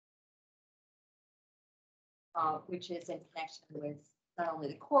which is in connection with not only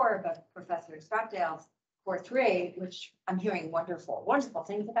the core, but Professor Stockdale's Core 3, which I'm hearing wonderful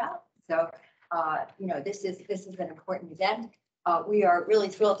things about. So, this is an important event. We are really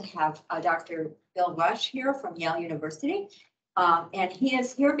thrilled to have Dr. Bill Rusch here from Yale University. And he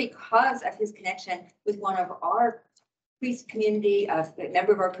is here because of his connection with one of our priest community, a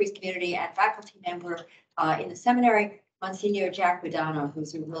member of our priest community and faculty member in the seminary, Monsignor Jack Badano,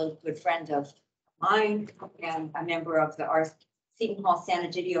 who's a really good friend of mine and a member of our Seton Hall San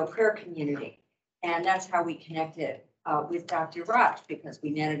Egidio prayer community. And that's how we connected with Dr. Rusch, because we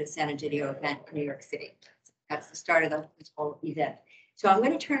met at a San Egidio event in New York City. That's the start of this whole event. So I'm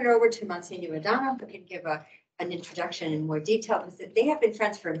going to turn it over to Monsignor Badano, who can give an introduction in more detail, because they have been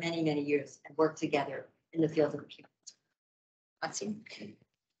friends for many, many years and worked together in the field of community. Monsignor.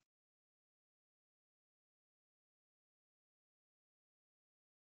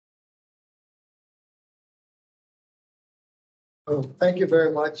 Oh, thank you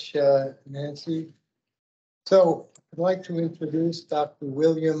very much, Nancy. So I'd like to introduce Dr.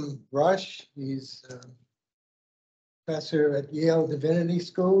 William Rusch. He's professor at Yale Divinity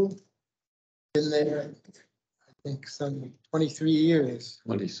School. Been there, I think, some 23 years.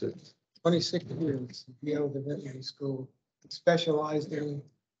 26. 26 years at Yale Divinity School, specializing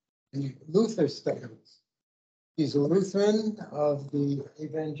in Luther studies. He's a Lutheran of the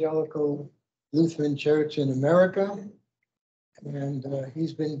Evangelical Lutheran Church in America. And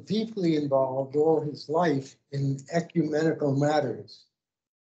he's been deeply involved all his life in ecumenical matters,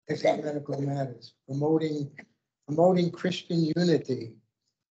 promoting Christian unity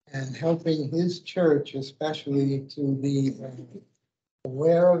and helping his church especially to be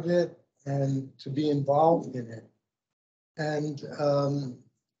aware of it and to be involved in it. And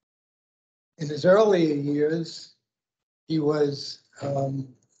in his earlier years, he was a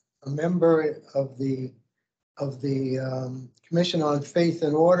member of the Commission on Faith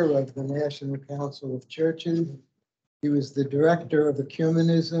and Order of the National Council of Churches. He was the director of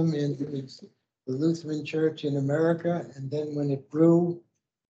ecumenism in the Lutheran Church in America, and then when it grew,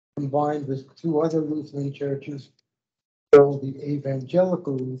 combined with two other Lutheran churches, called the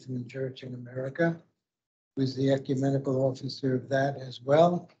Evangelical Lutheran Church in America. He was the ecumenical officer of that as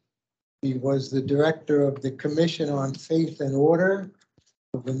well. He was the director of the Commission on Faith and Order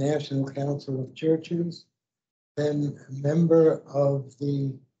of the National Council of Churches, then a member of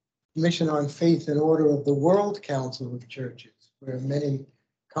the Commission on Faith and Order of the World Council of Churches, where many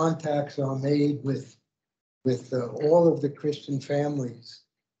contacts are made with all of the Christian families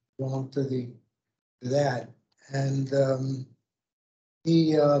belong to that. And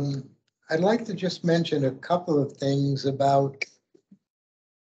I'd like to just mention a couple of things about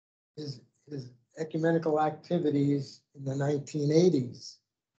his ecumenical activities in the 1980s.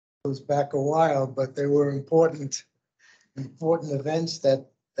 Goes back a while, but there were important events that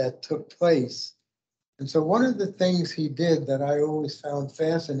took place. And so one of the things he did that I always found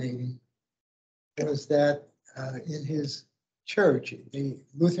fascinating was that in his church, the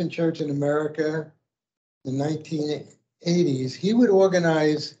Lutheran Church in America, in the 1980s, he would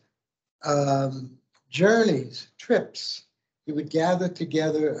organize journeys, trips. He would gather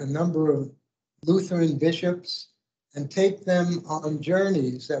together a number of Lutheran bishops and take them on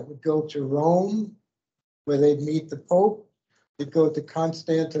journeys that would go to Rome, where they'd meet the Pope. They'd go to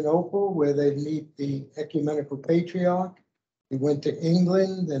Constantinople, where they'd meet the ecumenical patriarch. They went to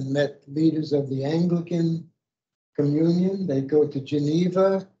England and met leaders of the Anglican Communion. They'd go to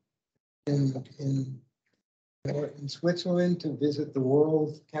Geneva in Switzerland to visit the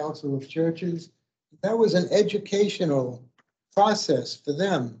World Council of Churches. That was an educational process for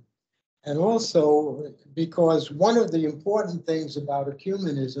them. And also because one of the important things about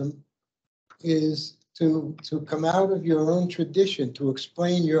ecumenism is to come out of your own tradition, to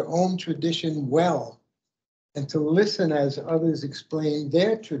explain your own tradition well, and to listen as others explain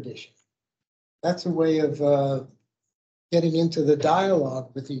their tradition. That's a way of getting into the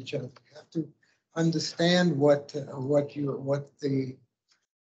dialogue with each other. You have to understand who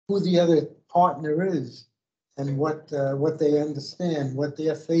the other partner is, and what they understand, what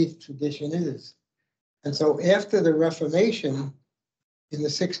their faith tradition is. And so after the Reformation in the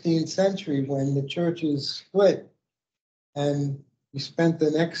 16th century, when the churches split and we spent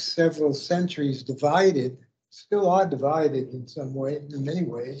the next several centuries divided, still are divided in some way, in many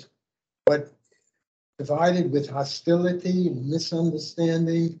ways, but divided with hostility,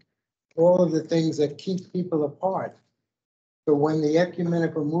 misunderstanding, all of the things that keep people apart. So when the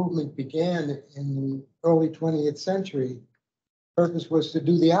ecumenical movement began in the early 20th century, the purpose was to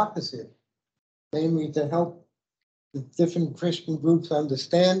do the opposite, namely to help the different Christian groups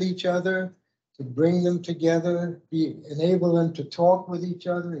understand each other, to bring them together, enable them to talk with each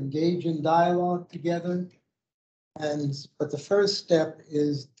other, engage in dialogue together. But the first step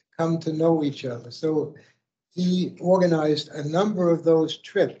is to come to know each other. So he organized a number of those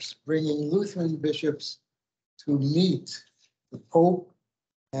trips, bringing Lutheran bishops to meet the Pope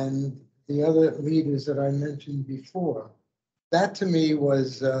and the other leaders that I mentioned before. That to me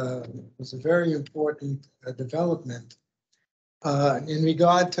was a very important development. In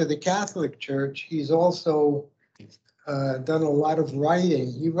regard to the Catholic Church, he's also done a lot of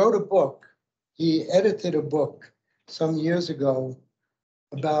writing. He wrote a book. He edited a book some years ago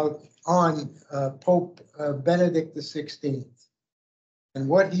on Pope Benedict XVI. And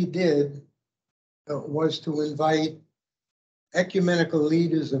what he did was to invite ecumenical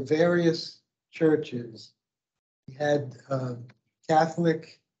leaders of various churches. He had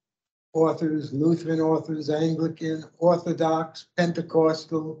Catholic authors, Lutheran authors, Anglican, Orthodox,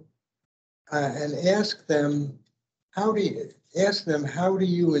 Pentecostal, and ask them, how do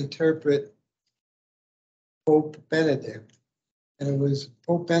you interpret Pope Benedict? And it was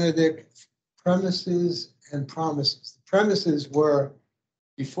Pope Benedict premises and promises. The premises were,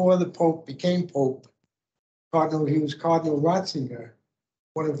 before the Pope became Pope, he was Cardinal Ratzinger,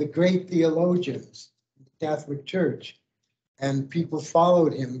 one of the great theologians in the Catholic Church, and people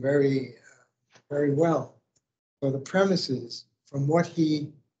followed him very, very well. So the premises, from what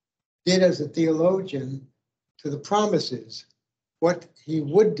he did as a theologian to the promises, what he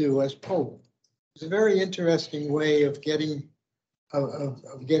would do as Pope. It's a very interesting way of getting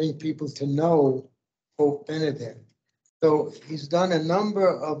people to know Pope Benedict. So he's done a number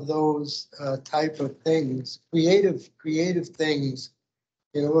of those type of things, creative things,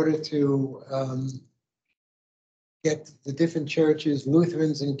 in order to get the different churches,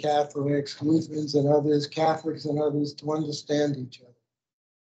 Lutherans and Catholics, Lutherans and others, Catholics and others, to understand each other.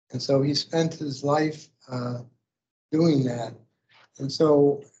 And so he spent his life doing that. And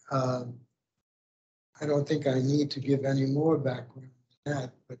so I don't think I need to give any more background on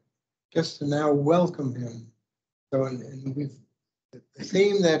that, but just to now welcome him. So, the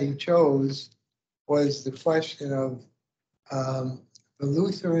theme that he chose was the question of the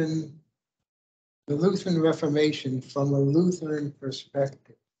Lutheran Reformation from a Lutheran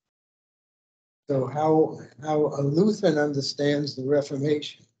perspective. So how a Lutheran understands the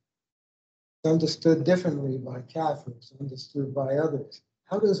Reformation. It's understood differently by Catholics, understood by others.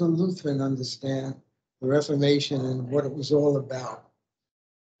 How does a Lutheran understand the Reformation and what it was all about?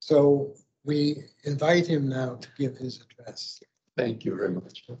 So we invite him now to give his address. Thank you very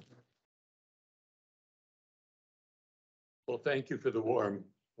much. Well, thank you for the warm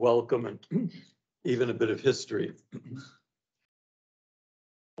welcome and even a bit of history.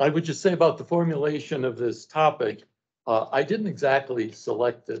 I would just say about the formulation of this topic, I didn't exactly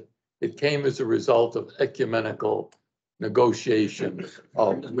select it. It came as a result of ecumenical negotiation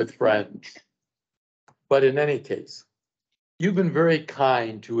with friends. But in any case, you've been very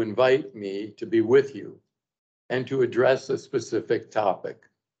kind to invite me to be with you and to address a specific topic.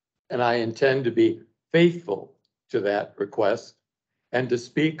 And I intend to be faithful to that request and to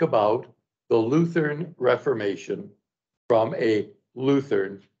speak about the Lutheran Reformation from a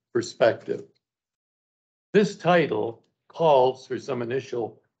Lutheran perspective. This title calls for some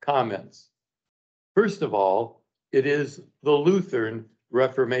initial comments. First of all, it is the Lutheran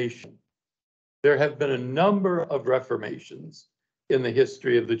Reformation. There have been a number of reformations in the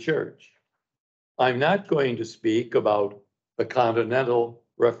history of the church. I'm not going to speak about the Continental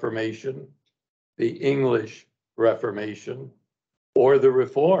Reformation, the English Reformation, or the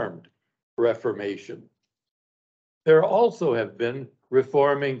Reformed Reformation. There also have been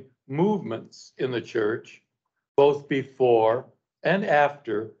reforming movements in the church, both before and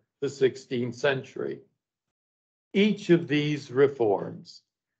after the 16th century. Each of these reforms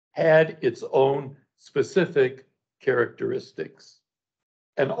had its own specific characteristics.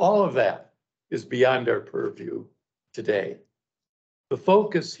 And all of that is beyond our purview today. The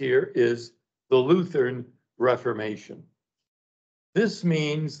focus here is the Lutheran Reformation. This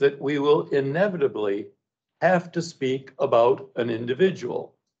means that we will inevitably have to speak about an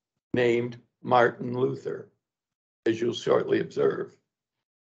individual named Martin Luther, as you'll shortly observe.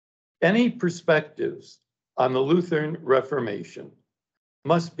 Any perspectives on the Lutheran Reformation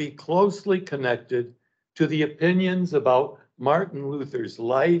must be closely connected to the opinions about Martin Luther's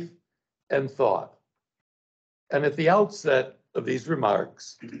life and thought. And at the outset of these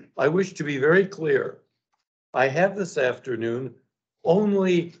remarks, I wish to be very clear. I have this afternoon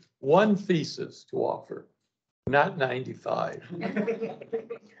only one thesis to offer, not 95.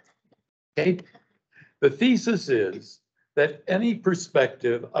 Okay? The thesis is that any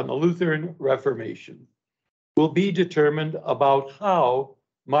perspective on the Lutheran Reformation will be determined about how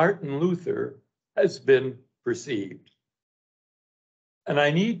Martin Luther has been perceived. And I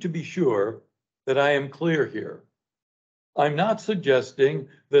need to be sure that I am clear here. I'm not suggesting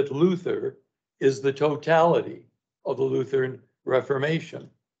that Luther is the totality of the Lutheran Reformation.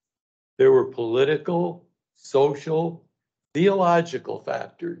 There were political, social, theological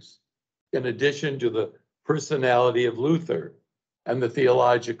factors in addition to the personality of Luther and the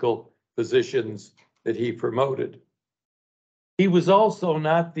theological positions that he promoted. He was also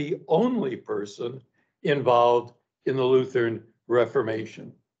not the only person involved in the Lutheran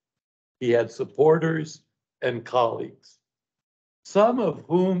Reformation. He had supporters and colleagues, some of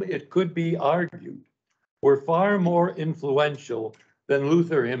whom it could be argued were far more influential than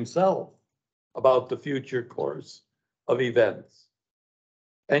Luther himself about the future course of events.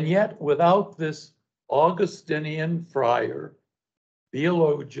 And yet, without this Augustinian friar,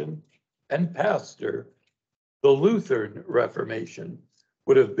 theologian, and pastor, the Lutheran Reformation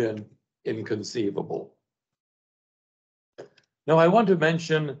would have been inconceivable. Now, I want to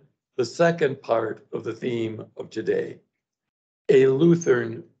mention the second part of the theme of today, a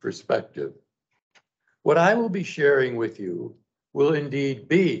Lutheran perspective. What I will be sharing with you will indeed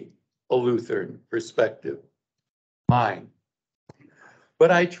be a Lutheran perspective, mine.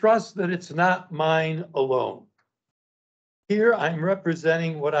 But I trust that it's not mine alone. Here I'm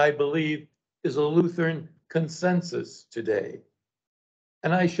representing what I believe is a Lutheran consensus today.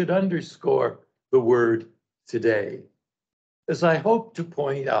 And I should underscore the word today. As I hope to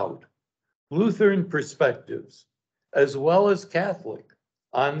point out, Lutheran perspectives, as well as Catholic,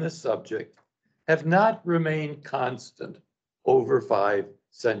 on this subject have not remained constant over 5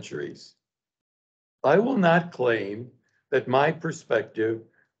 centuries. I will not claim that my perspective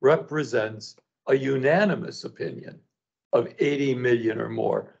represents a unanimous opinion of 80 million or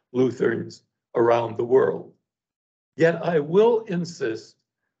more Lutherans around the world. Yet I will insist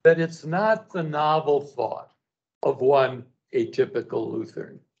that it's not the novel thought of one atypical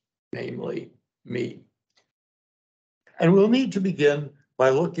Lutheran, namely me. And we'll need to begin by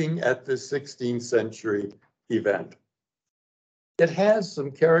looking at this 16th century event. It has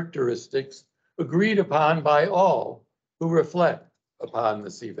some characteristics agreed upon by all who reflect upon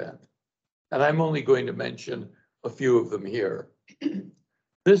this event. And I'm only going to mention a few of them here.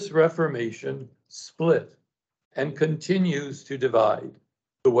 This Reformation split and continues to divide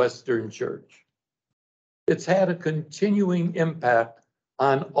the Western Church. It's had a continuing impact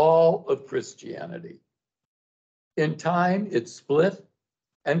on all of Christianity. In time, it split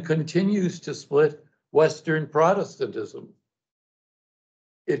and continues to split Western Protestantism.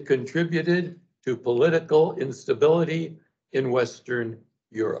 It contributed to political instability in Western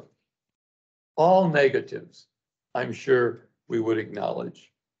Europe. All negatives, I'm sure we would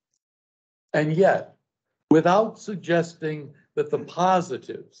acknowledge. And yet, without suggesting that the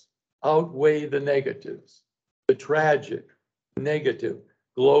positives outweigh the negatives, the tragic, negative,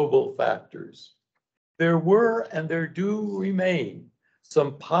 global factors, there were and there do remain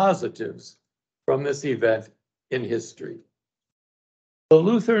some positives from this event in history. The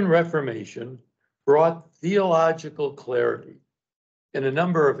Lutheran Reformation brought theological clarity in a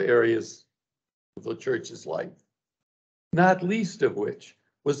number of areas of the church's life, not least of which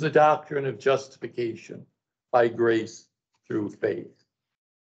was the doctrine of justification by grace through faith.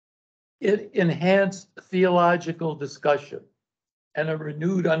 It enhanced theological discussion and a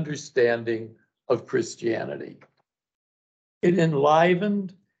renewed understanding of Christianity. It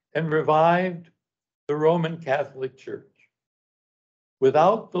enlivened and revived the Roman Catholic Church.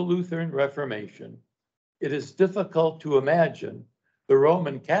 Without the Lutheran Reformation, it is difficult to imagine the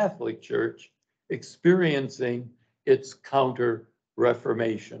Roman Catholic Church experiencing its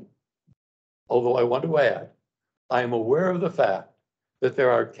counter-Reformation. Although I want to add, I am aware of the fact that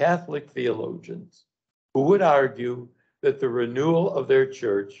there are Catholic theologians who would argue that the renewal of their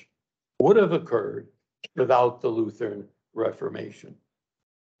church would have occurred without the Lutheran Reformation.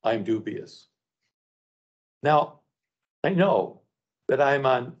 I'm dubious. Now, I know that I'm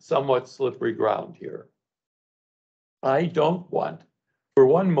on somewhat slippery ground here. I don't want, for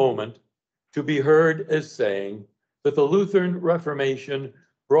one moment, to be heard as saying that the Lutheran Reformation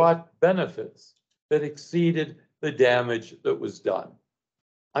brought benefits that exceeded the damage that was done.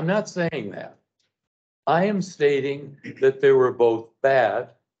 I'm not saying that. I am stating that there were both bad,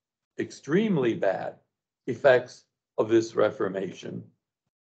 extremely bad effects of this Reformation,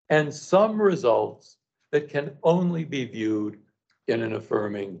 and some results that can only be viewed in an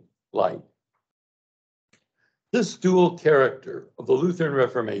affirming light. This dual character of the Lutheran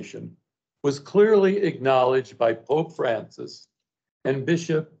Reformation was clearly acknowledged by Pope Francis and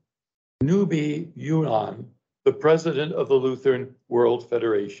Bishop Nubi Yuan, the president of the Lutheran World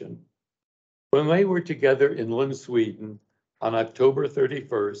Federation, when they were together in Lund, Sweden on October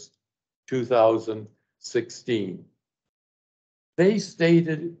 31st, 2016. They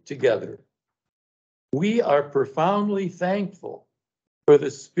stated together, "We are profoundly thankful for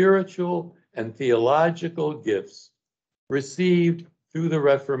the spiritual and theological gifts received through the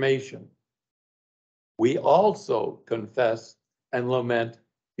Reformation. We also confess and lament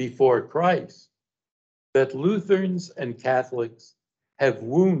before Christ that Lutherans and Catholics have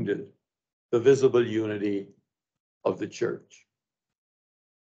wounded the visible unity of the Church."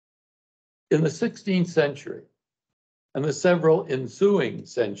 In the 16th century and the several ensuing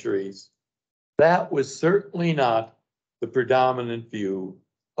centuries, that was certainly not the predominant view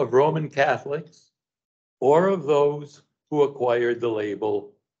of Roman Catholics or of those who acquired the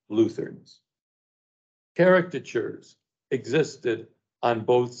label Lutherans. Caricatures existed on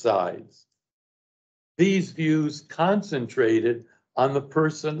both sides. These views concentrated on the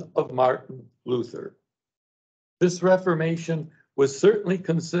person of Martin Luther. This Reformation was certainly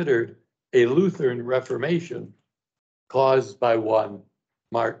considered a Lutheran Reformation caused by one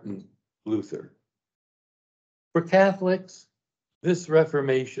Martin Luther. For Catholics, this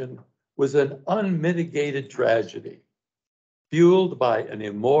Reformation was an unmitigated tragedy, fueled by an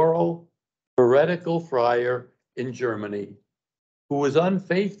immoral, heretical friar in Germany who was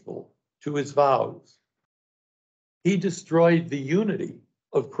unfaithful to his vows. He destroyed the unity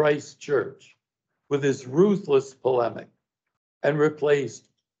of Christ's church with his ruthless polemic and replaced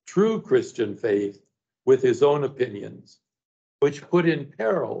true Christian faith with his own opinions, which put in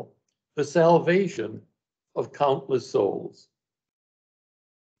peril the salvation of countless souls.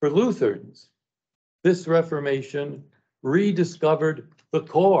 For Lutherans, this Reformation rediscovered the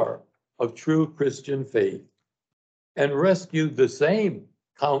core of true Christian faith and rescued the same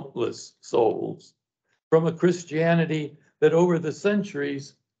countless souls from a Christianity that over the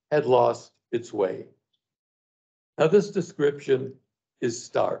centuries had lost its way. Now, this description is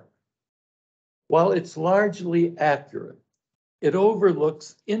stark. While it's largely accurate, it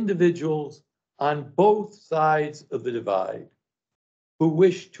overlooks individuals on both sides of the divide who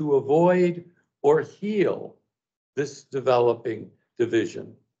wish to avoid or heal this developing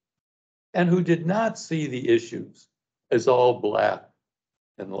division and who did not see the issues as all black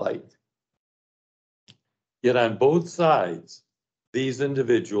and light. Yet on both sides, these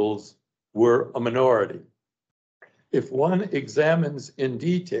individuals were a minority. If one examines in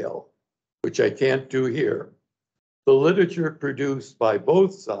detail, which I can't do here, the literature produced by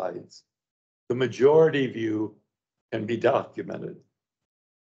both sides, the majority view can be documented.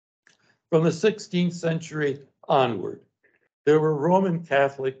 From the 16th century onward, there were Roman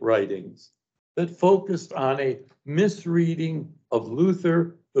Catholic writings that focused on a misreading of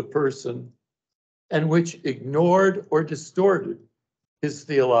Luther, the person, and which ignored or distorted his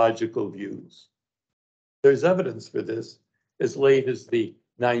theological views. There's evidence for this as late as the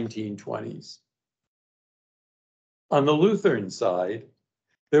 1920s. On the Lutheran side,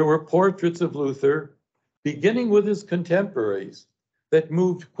 there were portraits of Luther, beginning with his contemporaries, that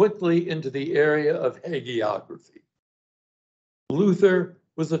moved quickly into the area of hagiography. Luther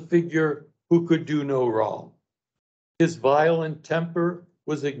was a figure who could do no wrong. His violent temper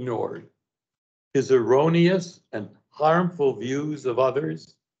was ignored. His erroneous and harmful views of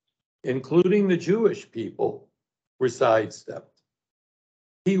others, including the Jewish people, were sidestepped.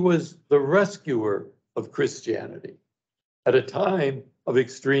 He was the rescuer of Christianity at a time of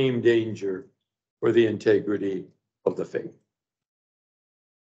extreme danger for the integrity of the faith.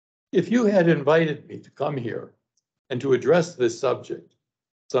 If you had invited me to come here and to address this subject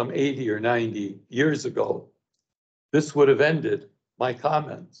some 80 or 90 years ago, this would have ended my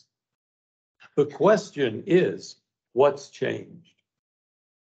comments. The question is, what's changed?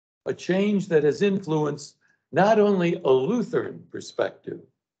 A change that has influenced not only a Lutheran perspective,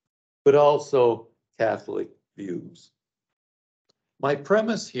 but also Catholic views. My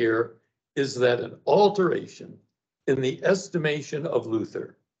premise here is that an alteration in the estimation of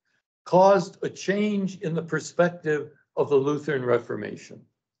Luther caused a change in the perspective of the Lutheran Reformation,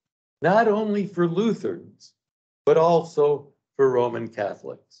 not only for Lutherans, but also for Roman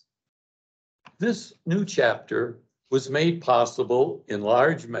Catholics. This new chapter was made possible in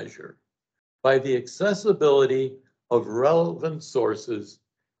large measure by the accessibility of relevant sources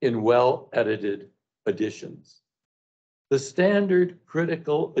in well-edited editions. The standard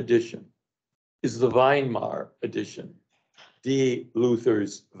critical edition is the Weimar edition, Die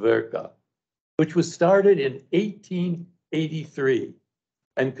Luthers Werke, which was started in 1883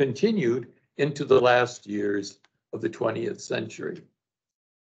 and continued into the last years of the 20th century.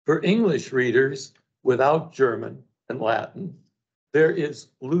 For English readers without German and Latin, there is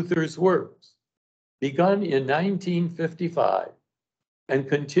Luther's Works, begun in 1955 and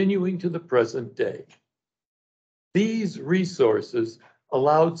continuing to the present day. These resources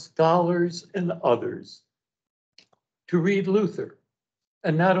allowed scholars and others to read Luther,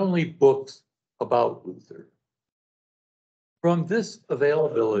 and not only books about Luther. From this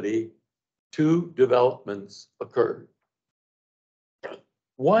availability, two developments occurred.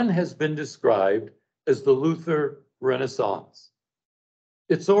 One has been described as the Luther Renaissance.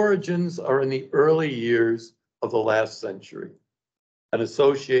 Its origins are in the early years of the last century and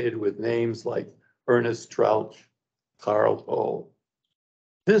associated with names like Ernest Trauch, Karl Pohl.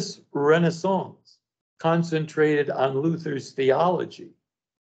 This Renaissance concentrated on Luther's theology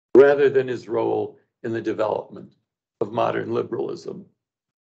rather than his role in the development of modern liberalism.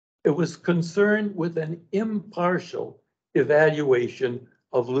 It was concerned with an impartial evaluation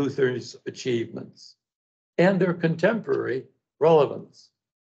of Luther's achievements and their contemporary relevance.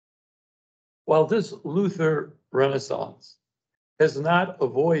 While this Luther Renaissance has not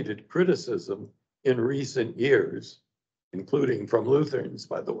avoided criticism in recent years, including from Lutherans,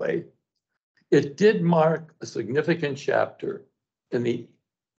 by the way, it did mark a significant chapter in the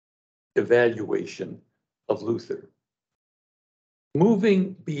evaluation of Luther.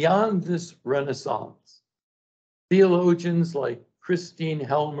 Moving beyond this Renaissance, theologians like Christine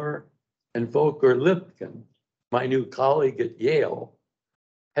Helmer and Volker Lipken, my new colleague at Yale,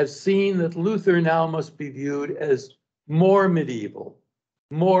 have seen that Luther now must be viewed as more medieval,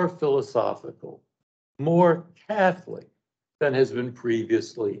 more philosophical, more Catholic than has been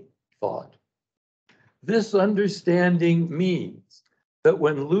previously thought. This understanding means that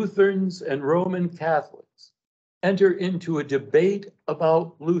when Lutherans and Roman Catholics enter into a debate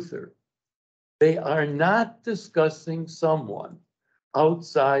about Luther, they are not discussing someone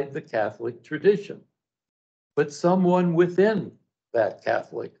outside the Catholic tradition, but someone within that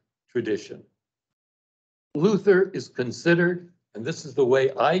Catholic tradition. Luther is considered, and this is the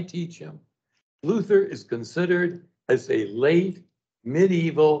way I teach him, Luther is considered as a late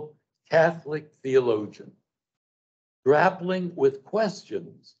medieval Catholic theologian, grappling with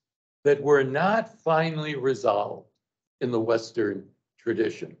questions that were not finally resolved in the Western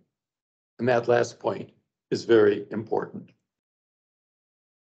tradition. And that last point is very important.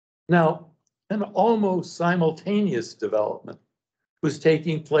 Now, an almost simultaneous development was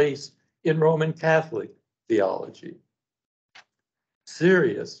taking place in Roman Catholic theology.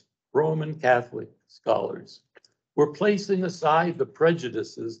 Serious Roman Catholic scholars were placing aside the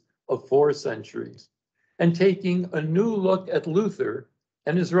prejudices of 4 centuries and taking a new look at Luther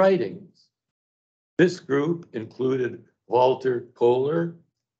and his writings. This group included Walter Kohler,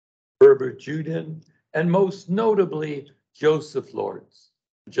 Herbert Judin, and most notably Joseph Lortz,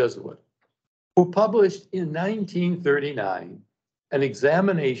 a Jesuit, who published in 1939 an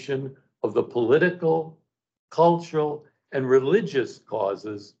examination of the political, cultural, and religious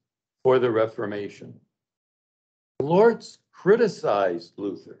causes for the Reformation. Lortz criticized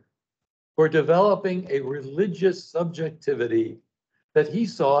Luther for developing a religious subjectivity that he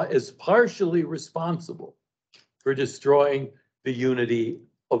saw as partially responsible for destroying the unity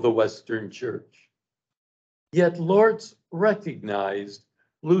of the Western Church. Yet Lortz recognized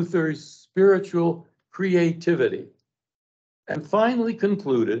Luther's spiritual creativity and finally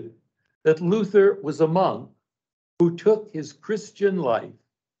concluded that Luther was a monk who took his Christian life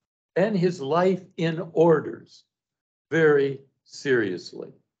and his life in orders very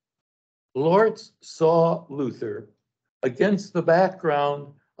seriously. Lortz saw Luther against the background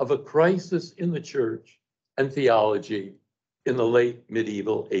of a crisis in the church and theology in the late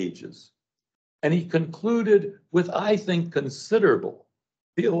medieval ages. And he concluded with, I think, considerable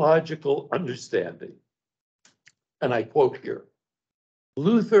theological understanding. And I quote here,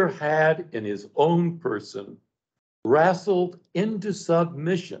 Luther had in his own person wrestled into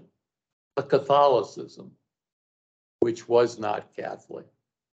submission a Catholicism which was not Catholic.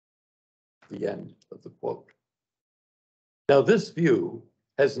 The end of the quote. Now, this view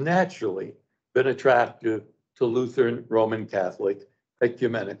has naturally been attractive to Lutheran Roman Catholic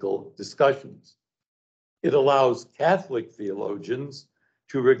ecumenical discussions. It allows Catholic theologians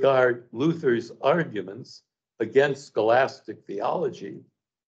to regard Luther's arguments against scholastic theology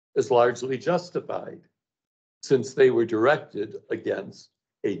as largely justified, since they were directed against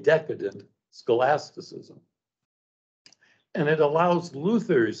a decadent scholasticism. And it allows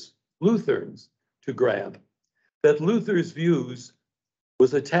Lutherans to grant that Luther's views were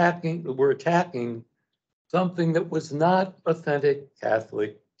attacking something that was not authentic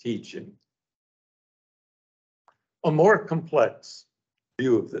Catholic teaching. A more complex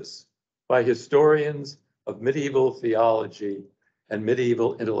view of this by historians of medieval theology and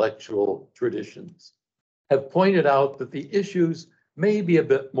medieval intellectual traditions have pointed out that the issues may be a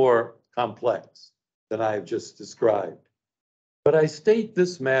bit more complex than I have just described. But I state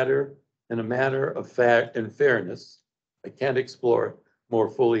this matter in a matter of fact and fairness. I can't explore it more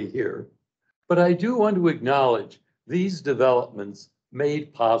fully here, but I do want to acknowledge these developments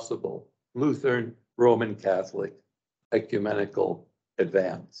made possible Lutheran Roman Catholic ecumenical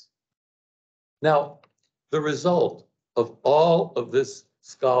advance. Now, the result of all of this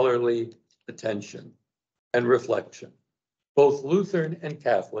scholarly attention and reflection, both Lutheran and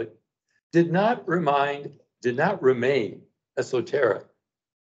Catholic, did not remain esoteric.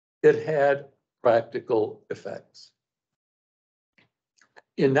 It had practical effects.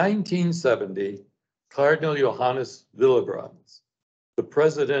 In 1970, Cardinal Johannes Willebrands, the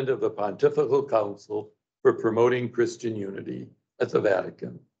president of the Pontifical Council for Promoting Christian Unity at the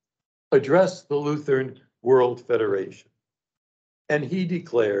Vatican, addressed the Lutheran World Federation. And he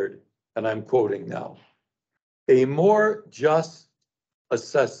declared, and I'm quoting now, a more just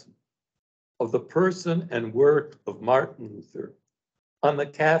assessment of the person and work of Martin Luther on the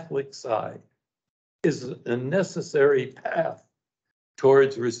Catholic side is a necessary path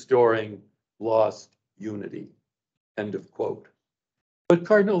towards restoring lost unity, end of quote. But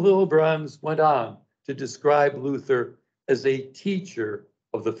Cardinal Willebrands went on to describe Luther as a teacher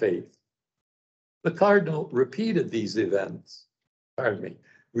of the faith. The Cardinal repeated these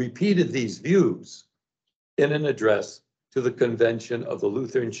views in an address to the Convention of the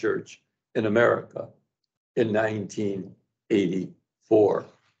Lutheran Church in America in 1984.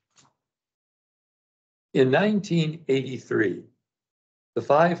 In 1983, the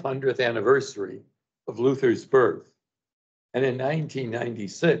 500th anniversary of Luther's birth, and in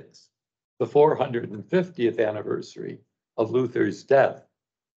 1996, the 450th anniversary of Luther's death,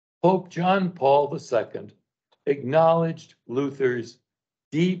 Pope John Paul II acknowledged Luther's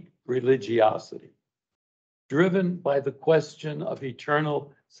deep religiosity, driven by the question of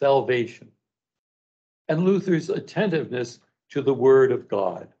eternal salvation, and Luther's attentiveness to the Word of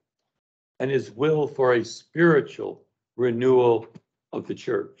God, and his will for a spiritual renewal of the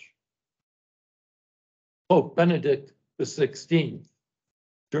Church. Pope Benedict XVI,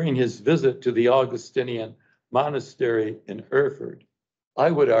 during his visit to the Augustinian monastery in Erfurt,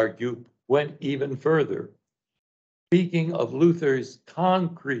 I would argue, went even further, speaking of Luther's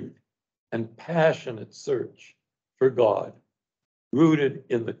concrete and passionate search for God, rooted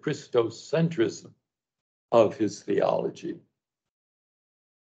in the Christocentrism of his theology.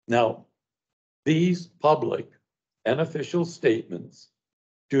 Now, these public and official statements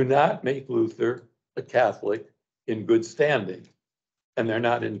do not make Luther a Catholic in good standing, and they're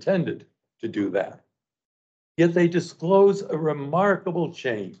not intended to do that. Yet they disclose a remarkable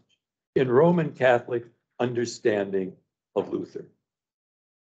change in Roman Catholic understanding of Luther.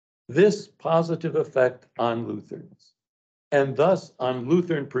 This positive effect on Lutherans, and thus on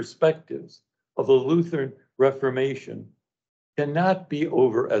Lutheran perspectives of the Lutheran Reformation, cannot be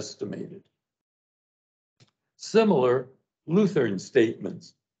overestimated. Similar Lutheran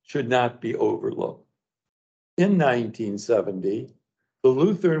statements should not be overlooked. In 1970, the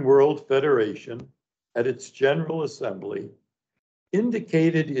Lutheran World Federation, at its General Assembly,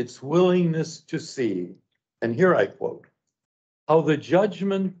 indicated its willingness to see, and here I quote, how the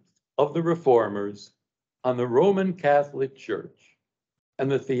judgment of the Reformers on the Roman Catholic Church and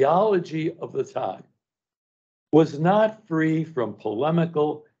the theology of the time was not free from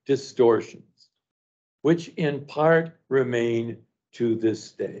polemical distortions, which in part remain to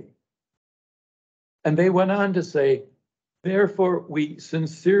this day. And they went on to say, therefore, we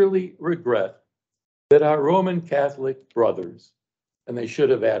sincerely regret that our Roman Catholic brothers, and they should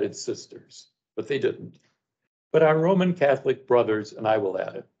have added sisters, but they didn't, but our Roman Catholic brothers, and I will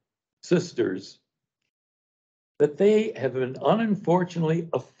add it, sisters, that they have been unfortunately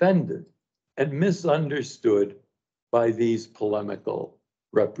offended and misunderstood by these polemical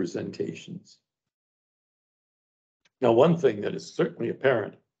representations. Now, one thing that is certainly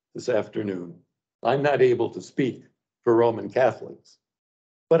apparent this afternoon, I'm not able to speak for Roman Catholics,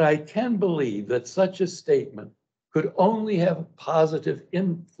 but I can believe that such a statement could only have a positive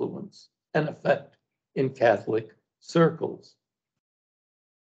influence and effect in Catholic circles.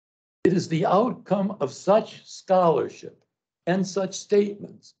 It is the outcome of such scholarship and such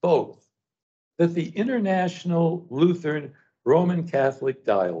statements, both, that the international Lutheran Roman Catholic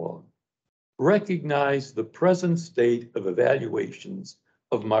dialogue recognized the present state of evaluations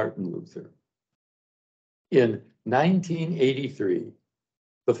of Martin Luther. In 1983,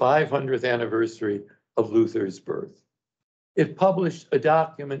 the 500th anniversary of Luther's birth, it published a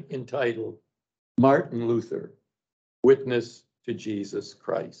document entitled Martin Luther, Witness to Jesus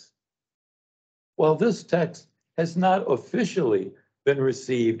Christ. While this text has not officially been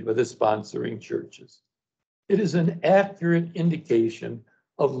received by the sponsoring churches, it is an accurate indication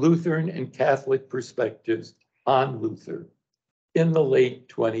of Lutheran and Catholic perspectives on Luther in the late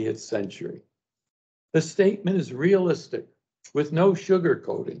 20th century. The statement is realistic, with no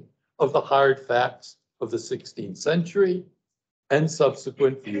sugarcoating of the hard facts of the 16th century and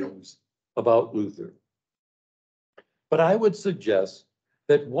subsequent views about Luther. But I would suggest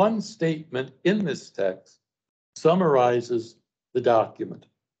that one statement in this text summarizes the document.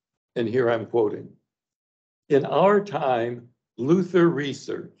 And here I'm quoting: "In our time, Luther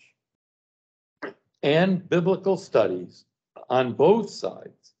research and biblical studies on both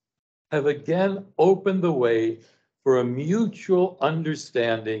sides have again opened the way for a mutual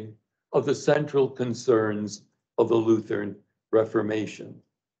understanding of the central concerns of the Lutheran Reformation.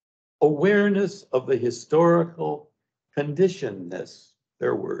 Awareness of the historical conditionedness,"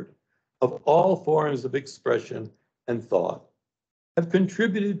 their word, "of all forms of expression and thought have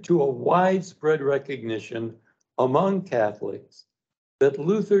contributed to a widespread recognition among Catholics that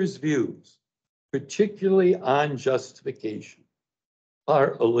Luther's views, particularly on justification,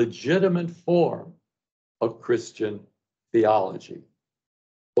 are a legitimate form of Christian theology."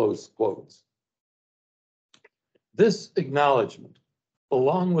 Close quotes. This acknowledgement,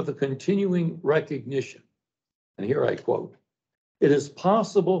 along with a continuing recognition, and here I quote, "It is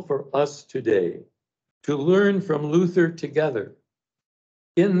possible for us today to learn from Luther together.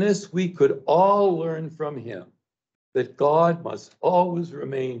 In this, we could all learn from him that God must always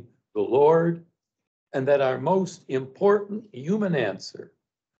remain the Lord, and that our most important human answer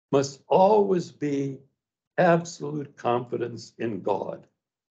must always be absolute confidence in God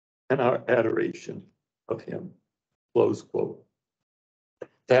and our adoration of him." Close quote.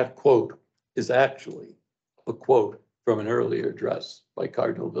 That quote is actually a quote from an earlier address by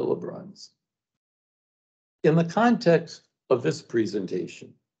Cardinal Willebrand's. In the context of this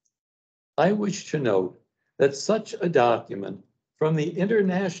presentation, I wish to note that such a document from the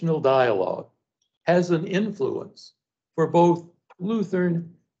international dialogue has an influence for both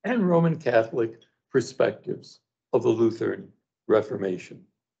Lutheran and Roman Catholic perspectives of the Lutheran Reformation.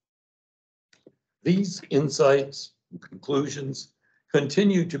 These insights and conclusions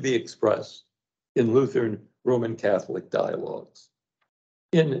continue to be expressed in Lutheran Roman Catholic dialogues.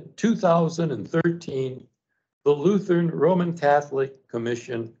 In 2013, the Lutheran Roman Catholic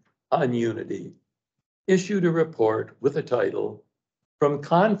Commission on Unity issued a report with the title "From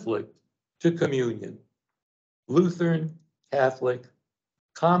Conflict to Communion: Lutheran Catholic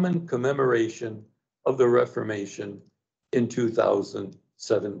Common Commemoration of the Reformation in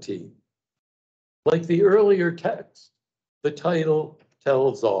 2017. Like the earlier text, the title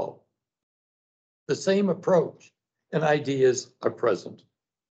tells all. The same approach and ideas are present.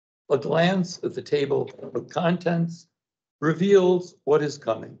 A glance at the table of contents reveals what is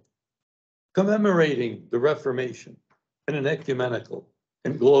coming. Commemorating the Reformation in an ecumenical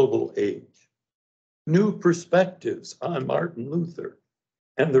and global age. New perspectives on Martin Luther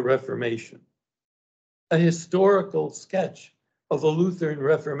and the Reformation. A historical sketch of the Lutheran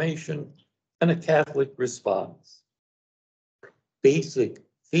Reformation and a Catholic response. Basic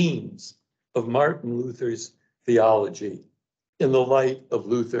themes of Martin Luther's theology in the light of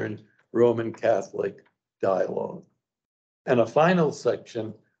Lutheran Roman Catholic dialogue. And a final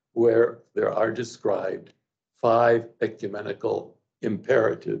section where there are described 5 ecumenical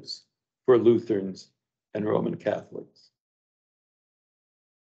imperatives for Lutherans and Roman Catholics.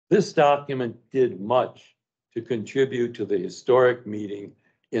 This document did much to contribute to the historic meeting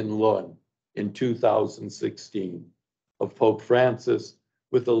in Lund in 2016 of Pope Francis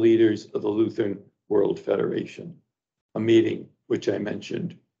with the leaders of the Lutheran World Federation, a meeting which I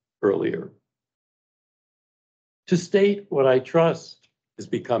mentioned earlier. To state what I trust is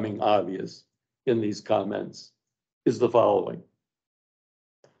becoming obvious in these comments is the following.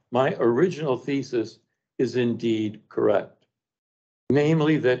 My original thesis is indeed correct,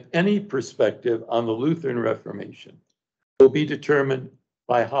 namely that any perspective on the Lutheran Reformation will be determined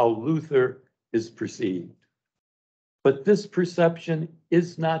by how Luther is perceived. But this perception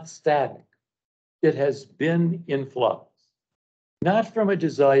is not static. It has been in flux, not from a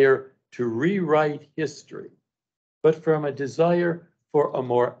desire to rewrite history, but from a desire for a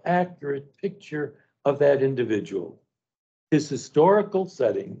more accurate picture of that individual, his historical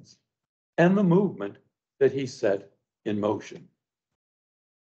settings, and the movement that he set in motion.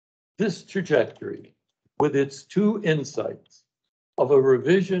 This trajectory with its two insights of a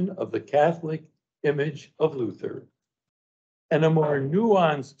revision of the Catholic image of Luther and a more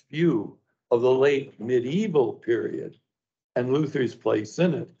nuanced view of the late medieval period and Luther's place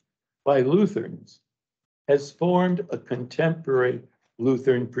in it by Lutherans, has formed a contemporary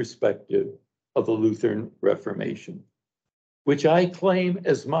Lutheran perspective of the Lutheran Reformation, which I claim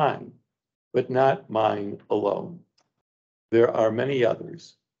as mine, but not mine alone. There are many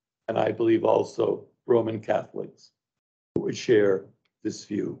others, and I believe also Roman Catholics, who would share this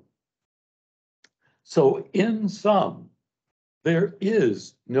view. So in sum, there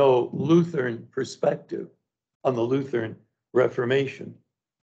is no Lutheran perspective on the Lutheran Reformation.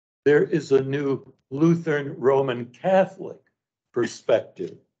 There is a new Lutheran Roman Catholic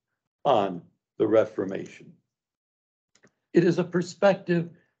perspective on the Reformation. It is a perspective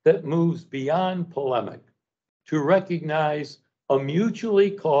that moves beyond polemic to recognize a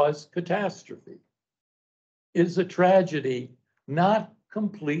mutually caused catastrophe. It is a tragedy not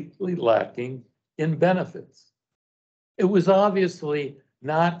completely lacking in benefits. It was obviously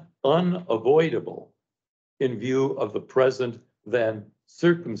not unavoidable in view of the present then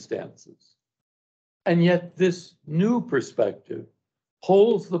circumstances. And yet this new perspective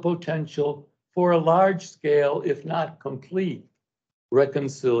holds the potential for a large scale, if not complete,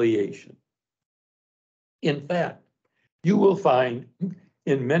 reconciliation. In fact, you will find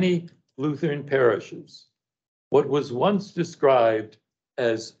in many Lutheran parishes what was once described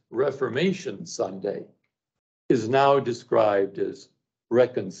as Reformation Sunday is now described as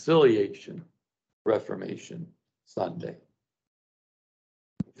Reconciliation Reformation Sunday.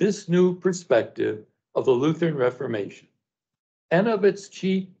 This new perspective of the Lutheran Reformation and of its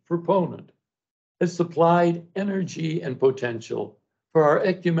chief proponent has supplied energy and potential for our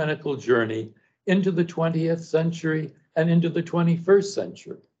ecumenical journey into the 20th century and into the 21st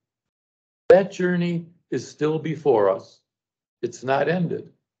century. That journey is still before us. It's not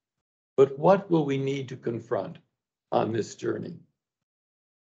ended. But what will we need to confront on this journey?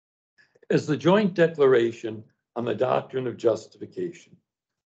 As the joint declaration on the doctrine of justification,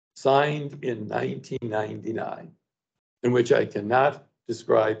 signed in 1999, in which I cannot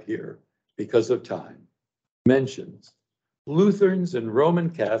describe here because of time, mentions, Lutherans and Roman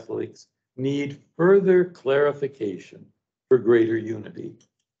Catholics need further clarification for greater unity.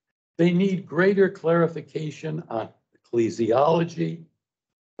 They need greater clarification on ecclesiology,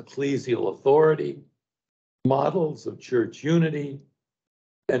 ecclesial authority, models of church unity,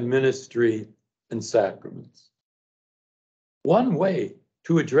 and ministry and sacraments. One way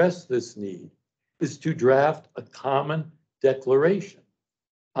to address this need is to draft a common declaration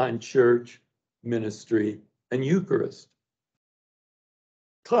on church, ministry, and Eucharist.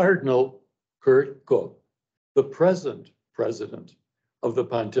 Cardinal Kurt Cook, the present president of the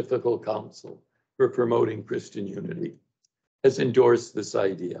Pontifical Council for Promoting Christian Unity, has endorsed this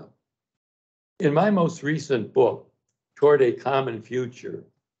idea. In my most recent book, Toward a Common Future,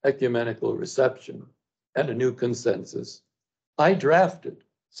 Ecumenical Reception, and a New Consensus, I drafted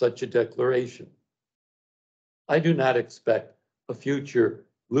such a declaration. I do not expect a future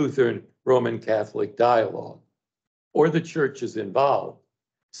Lutheran Roman Catholic dialogue or the churches involved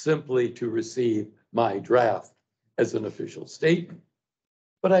simply to receive my draft as an official statement.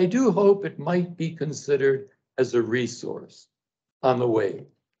 But I do hope it might be considered as a resource on the way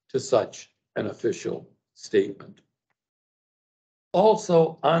to such an official statement.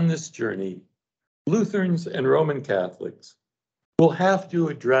 Also on this journey, Lutherans and Roman Catholics will have to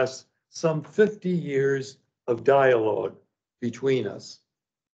address some 50 years of dialogue between us.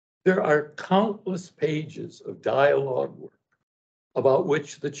 There are countless pages of dialogue work about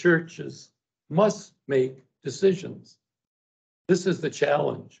which the churches must make decisions. This is the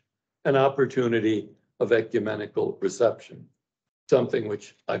challenge and opportunity of ecumenical reception, something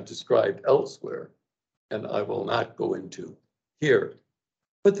which I've described elsewhere, and I will not go into here.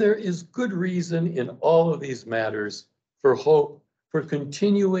 But there is good reason in all of these matters for hope for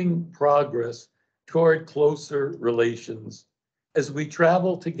continuing progress toward closer relations as we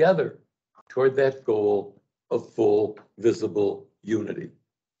travel together toward that goal of full visible unity.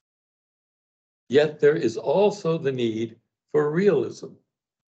 Yet there is also the need for realism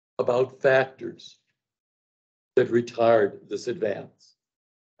about factors that retard this advance.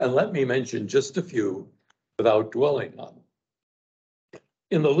 And let me mention just a few without dwelling on them.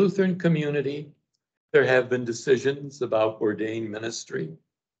 In the Lutheran community, there have been decisions about ordained ministry,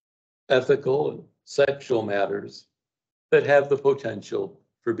 ethical and sexual matters that have the potential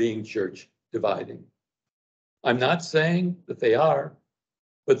for being church dividing. I'm not saying that they are,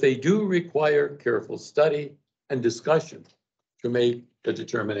 but they do require careful study and discussion to make a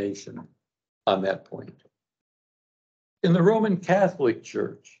determination on that point. In the Roman Catholic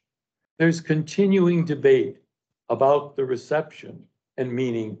Church, there's continuing debate about the reception and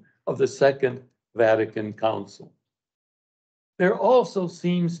meaning of the Second Vatican Council. There also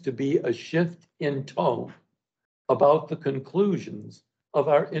seems to be a shift in tone about the conclusions of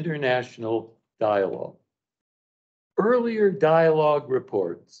our international dialogue. Earlier dialogue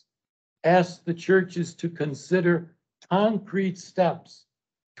reports asked the churches to consider concrete steps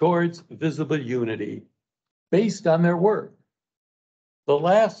towards visible unity based on their work. The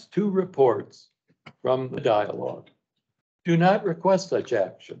last two reports from the dialogue do not request such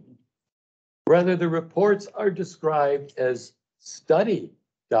action. Rather, the reports are described as study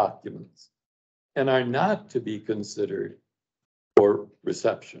documents and are not to be considered for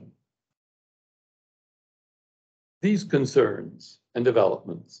reception. These concerns and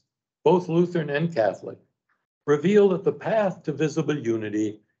developments, both Lutheran and Catholic, reveal that the path to visible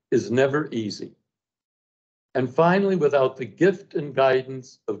unity is never easy. And finally, without the gift and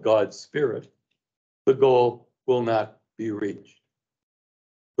guidance of God's Spirit, the goal will not be reached.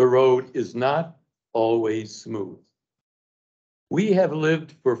 The road is not always smooth. We have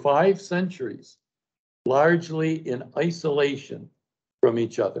lived for 5 centuries, largely in isolation from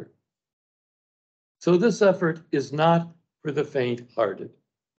each other. So this effort is not for the faint-hearted.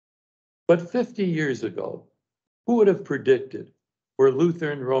 But 50 years ago, who would have predicted where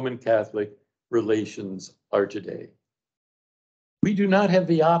Lutheran Roman Catholic relations are today? We do not have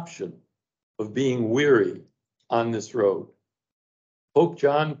the option of being weary on this road. Pope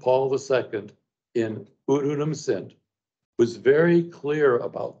John Paul II in Ut Unum Sint was very clear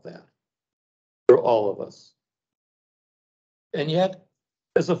about that for all of us. And yet,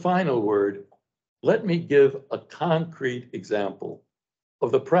 as a final word, let me give a concrete example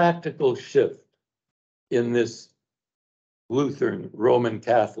of the practical shift in this Lutheran Roman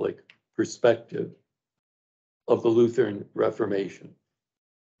Catholic perspective of the Lutheran Reformation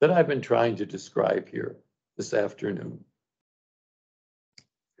that I've been trying to describe here this afternoon.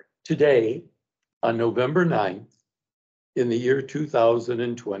 Today, on November 9th, in the year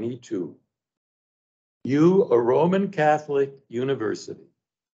 2022, you, a Roman Catholic university,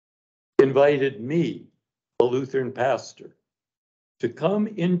 invited me, a Lutheran pastor, to come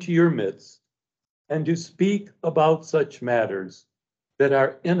into your midst and to speak about such matters that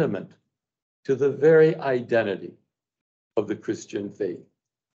are intimate to the very identity of the Christian faith.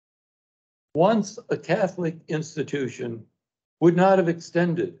 Once a Catholic institution would not have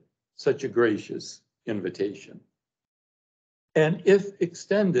extended such a gracious invitation. And if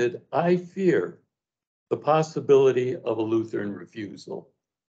extended, I fear the possibility of a Lutheran refusal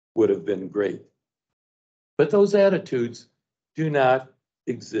would have been great. But those attitudes do not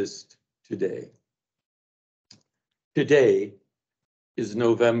exist today. Today is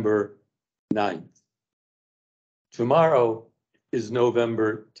November 9th. Tomorrow is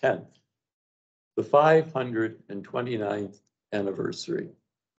November 10th, the 529th anniversary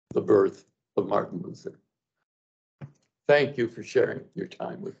of the birth of Martin Luther. Thank you for sharing your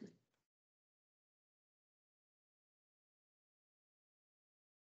time with me.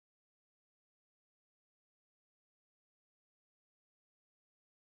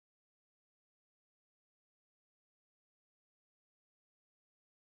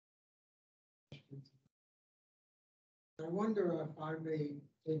 I wonder if I may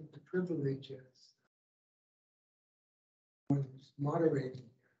take the privilege as moderating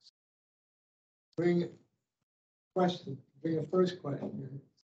this. Bring a first question.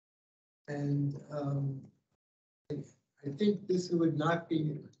 And I think this would not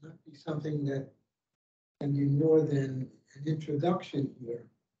be something that can be more than an introduction here.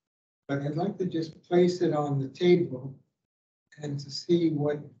 But I'd like to just place it on the table and to see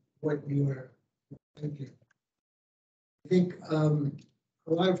what you're thinking. I think a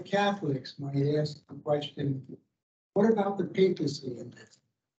lot of Catholics might ask the question, what about the papacy in this?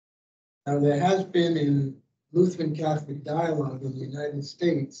 Now, there has been in Lutheran Catholic dialogue in the United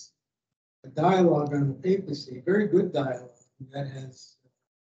States, a dialogue on the papacy, very good dialogue that has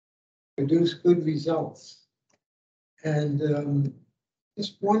produced good results. And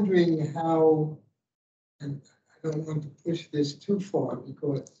just wondering how, and I don't want to push this too far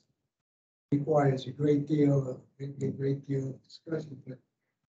because requires a great deal of discussion, but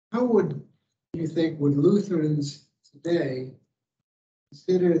how would you think would Lutherans today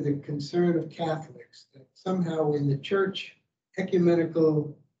consider the concern of Catholics that somehow in the church,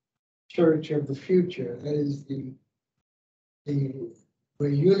 ecumenical church of the future, that is where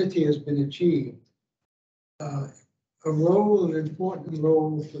unity has been achieved, an important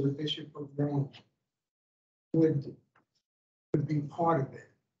role for the Bishop of Rome would be part of it?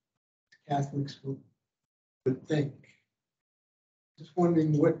 Catholics would think. Just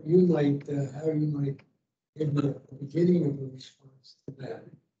wondering what you might, how you might, give the beginning of the response to that.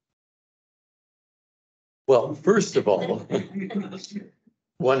 Well, first of all,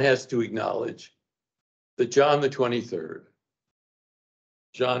 one has to acknowledge that John the 23rd,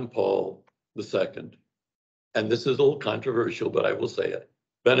 John Paul II, and this is a little controversial, but I will say it,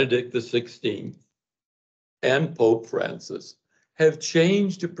 Benedict the 16th and Pope Francis have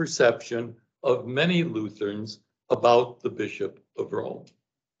changed the perception of many Lutherans about the Bishop of Rome.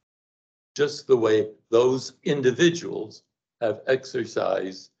 Just the way those individuals have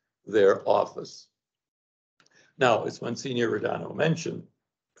exercised their office. Now, as Monsignor Rodano mentioned,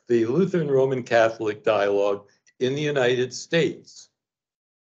 the Lutheran Roman Catholic dialogue in the United States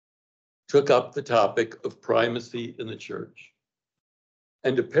took up the topic of primacy in the church.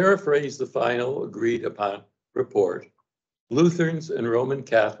 And to paraphrase the final agreed upon report, Lutherans and Roman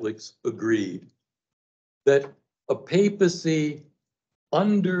Catholics agreed that a papacy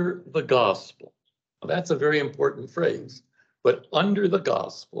under the gospel, now that's a very important phrase, but under the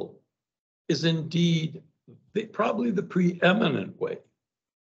gospel is indeed probably the preeminent way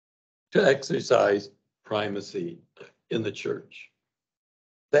to exercise primacy in the church.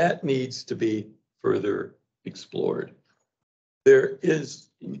 That needs to be further explored. There is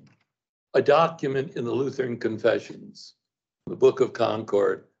a document in the Lutheran Confessions, the Book of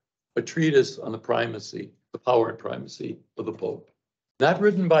Concord, a treatise on the primacy, the power and primacy of the Pope. Not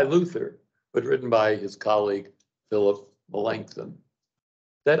written by Luther, but written by his colleague, Philip Melanchthon,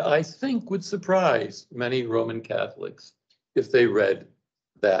 that I think would surprise many Roman Catholics if they read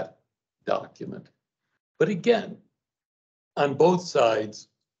that document. But again, on both sides,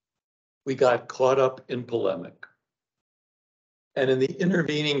 we got caught up in polemic. And in the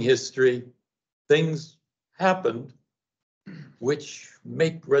intervening history, things happened which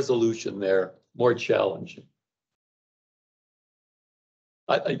make resolution there more challenging.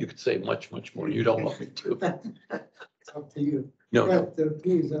 You could say much, much more. You don't want me to. It's up to you. No, no. But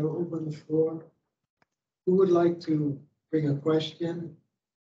please, I'll open the floor. Who would like to bring a question?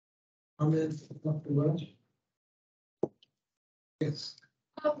 Comment, Dr. Rusch? Yes.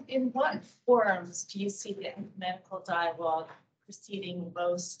 In what forums do you see the ecumenical dialogue proceeding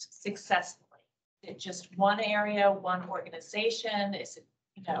most successfully? Is it just one area, one organization? Is it,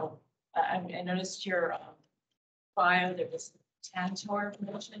 I noticed your bio, there was Tantor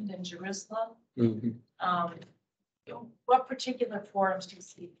mentioned in Jerusalem. Mhm. What particular forums do you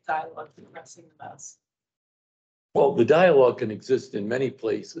see dialogue progressing the most? Well, the dialogue can exist in many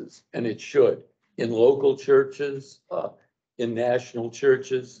places, and it should, in local churches, in national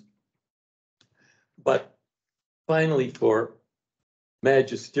churches. But finally, for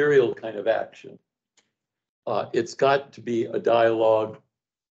magisterial kind of action, it's got to be a dialogue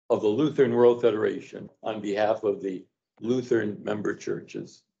of the Lutheran World Federation on behalf of the Lutheran member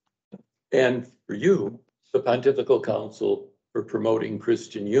churches. And for you, the Pontifical Council for Promoting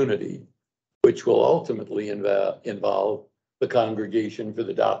Christian Unity, which will ultimately involve the Congregation for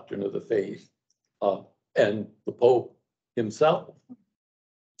the Doctrine of the Faith and the Pope himself.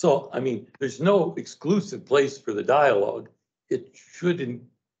 So, I mean, there's no exclusive place for the dialogue. It should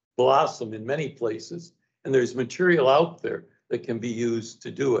blossom in many places, and there's material out there that can be used to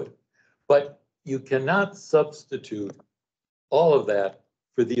do it. But you cannot substitute all of that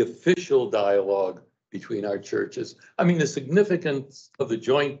for the official dialogue between our churches. I mean, the significance of the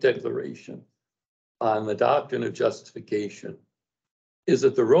joint declaration on the doctrine of justification is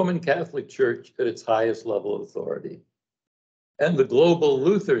that the Roman Catholic Church at its highest level of authority and the global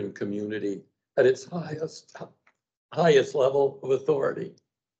Lutheran community at its highest level of authority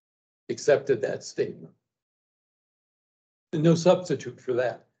accepted that statement. And no substitute for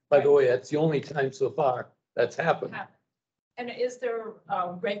that. By the way, that's the only time so far that's happened. And is there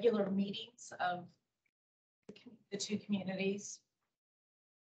regular meetings of the two communities?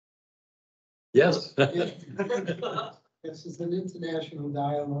 Yes. This is an international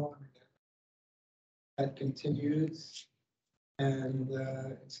dialogue that continues. And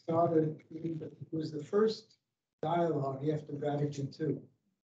it started, it was the first dialogue after Vatican II.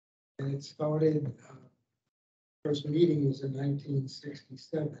 And it started, first meeting was in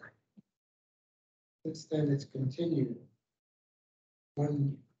 1967. Since then, it's continued.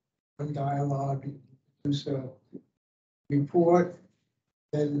 One dialogue, produce a report,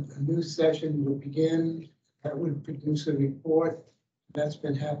 then a new session would begin. That would produce a report. That's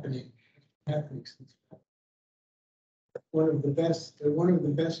been happening since. One of the best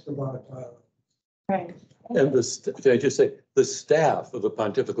of our dialogue. Right. And did I just say, the staff of the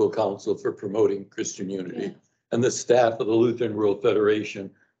Pontifical Council for Promoting Christian Unity and the staff of the Lutheran World Federation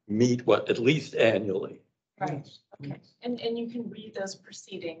meet at least annually. Right, okay. And you can read those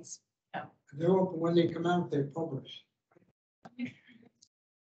proceedings. They're open, when they come out, they're published.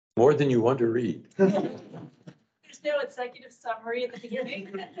 More than you want to read. There's no executive summary at the beginning.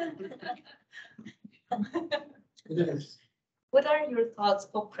 It is. What are your thoughts?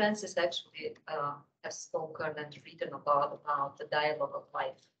 Pope Francis actually has spoken and written about the dialogue of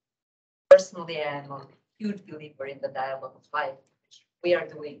life. Personally, I am a huge believer in the dialogue of life, which we are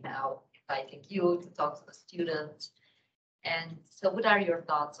doing now, inviting you to talk to the students. And so what are your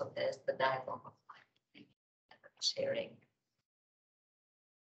thoughts on this, the dialogue of life and sharing?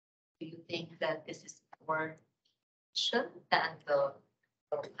 Do you think that this is more than the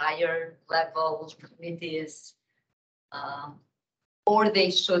higher level committees? Or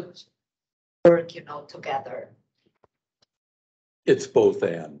they should work, together. It's both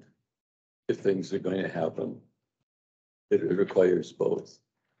and. If things are going to happen, it requires both.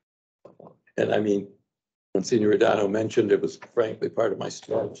 And I mean, Monsignor Rodano mentioned it was frankly part of my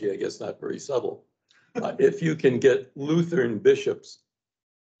strategy, I guess not very subtle. If you can get Lutheran bishops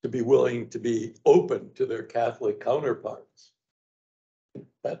to be willing to be open to their Catholic counterparts,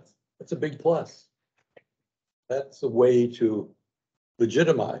 that's a big plus. That's a way to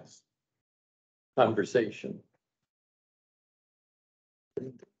legitimize conversation.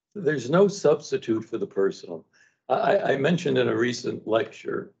 There's no substitute for the personal. I mentioned in a recent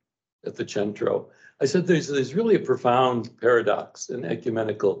lecture at the Centro, I said there's really a profound paradox in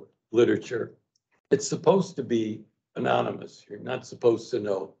ecumenical literature. It's supposed to be anonymous. You're not supposed to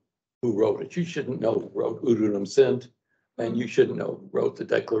know who wrote it. You shouldn't know who wrote Udunum Sint, and you shouldn't know who wrote the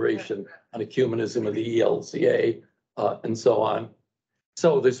Declaration on Ecumenism of the ELCA, and so on.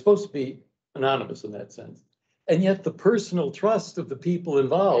 So they're supposed to be anonymous in that sense. And yet the personal trust of the people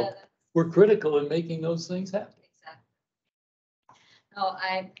involved were critical in making those things happen. Exactly. No,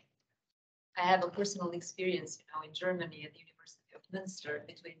 I have a personal experience, in Germany at the University of Münster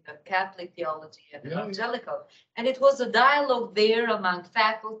between the Catholic theology and evangelical. And it was a dialogue there among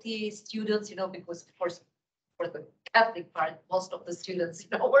faculty, students, because of course, for the Catholic part, most of the students,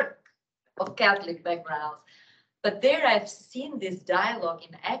 were of Catholic backgrounds. But there I've seen this dialogue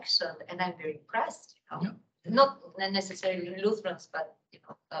in action and I'm very impressed, Not necessarily Lutherans, but,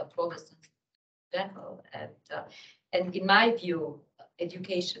 Protestants in general. And in my view,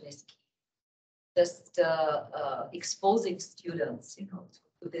 education is key. Just exposing students,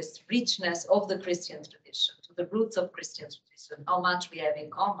 to this richness of the Christian tradition, to the roots of Christian tradition, how much we have in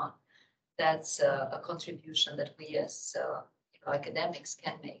common. That's a contribution that we as academics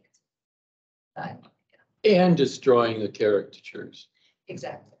can make. And destroying the caricatures.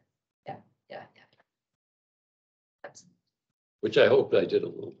 Exactly. Yeah. Absolutely. Which I hope I did a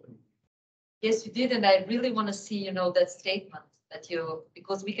little bit. Yes, you did, and I really want to see, that statement that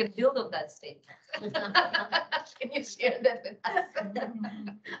because we can build on that statement. Can you share that with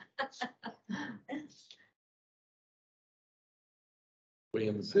us?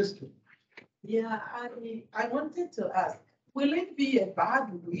 William, Sister. Yeah, I wanted to ask, will it be a bad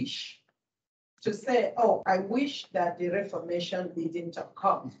wish to say, oh, I wish that the Reformation didn't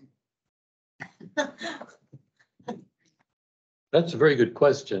come? that's a very good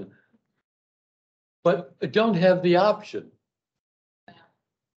question. But I don't have the option.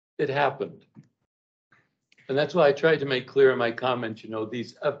 It happened. And that's why I tried to make clear in my comments,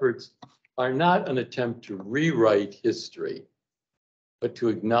 these efforts are not an attempt to rewrite history, but to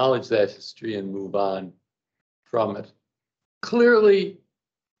acknowledge that history and move on from it. Clearly,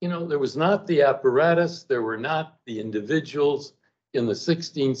 there was not the apparatus, there were not the individuals in the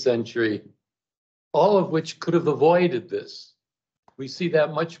 16th century, all of which could have avoided this. We see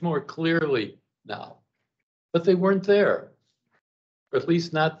that much more clearly now, but they weren't there, or at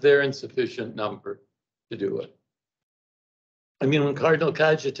least not there in sufficient number to do it. I mean, when Cardinal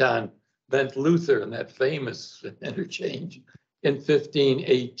Cajetan bent Luther in that famous interchange in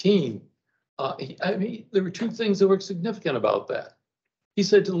 1518, there were two things that were significant about that. He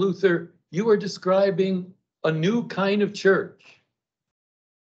said to Luther, you are describing a new kind of church.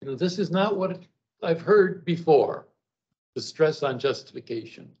 This is not what I've heard before, the stress on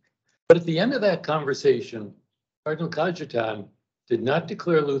justification. But at the end of that conversation, Cardinal Cajetan did not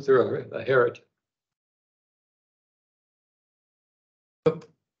declare Luther a heretic. But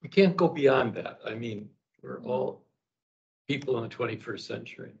we can't go beyond that. I mean, we're all people in the 21st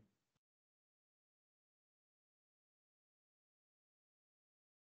century.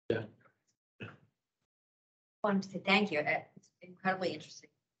 Yeah. I wanted to say thank you. It's incredibly interesting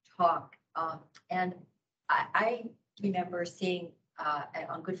talk. And I remember seeing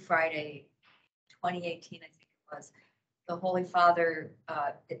on Good Friday, 2018, I think it was, the Holy Father,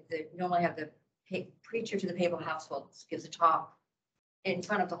 they normally have the preacher to the papal household gives a talk in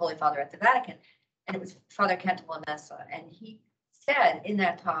front of the Holy Father at the Vatican. And it was Father Cantalamessa. And he said in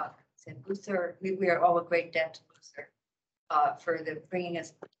that talk, said, Luther, we are all a great debt to Luther for bringing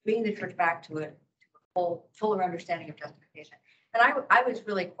the church back to a fuller understanding of justification. And I was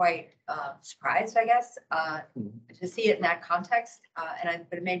really quite surprised, I guess, to see it in that context. But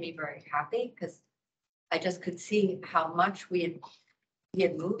it made me very happy because I just could see how much we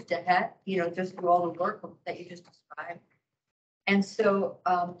had moved ahead, just through all the work that you just described. And so,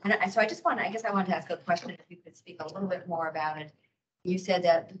 so I guess I wanted to ask a question, if you could speak a little bit more about it. You said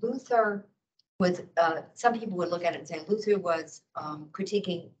that Luther was, some people would look at it and say Luther was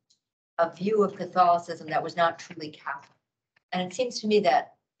critiquing a view of Catholicism that was not truly Catholic. And it seems to me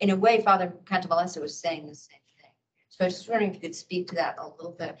that, in a way, Father Cantalamessa was saying the same thing. So I was just wondering if you could speak to that a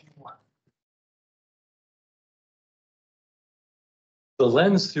little bit more. The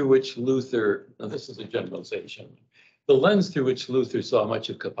lens through which Luther, now this is a generalization, the lens through which Luther saw much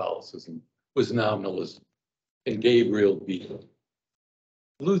of Catholicism was nominalism and Gabriel Biel.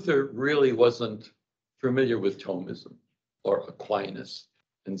 Luther really wasn't familiar with Thomism or Aquinas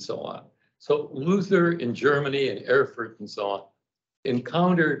and so on. So Luther in Germany and Erfurt and so on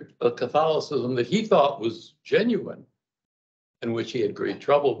encountered a Catholicism that he thought was genuine and which he had great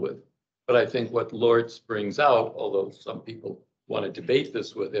trouble with. But I think what Lortz brings out, although some people want to debate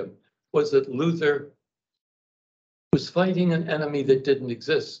this with him, was that Luther was fighting an enemy that didn't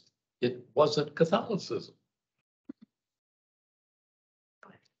exist. It wasn't Catholicism.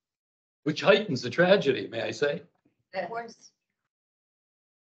 Which heightens the tragedy, may I say? Of course.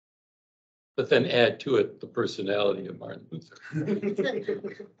 But then add to it the personality of Martin Luther.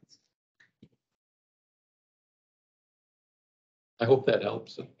 I hope that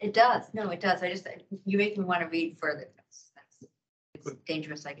helps. It does. No, it does. You make me want to read further. It's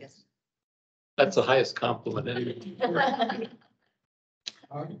dangerous, I guess. That's the highest compliment anyway.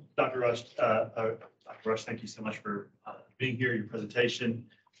 Dr. Rusch, thank you so much for being here, your presentation.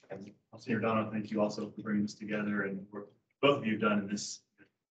 And Monsignor Dono, thank you also for bringing this together and what both of you have done in this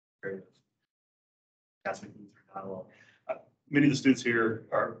area of Catholic Lutheran dialogue. Many of the students here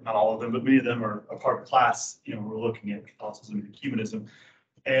are, not all of them, but many of them are a part of the class. We're looking at Catholicism and ecumenism.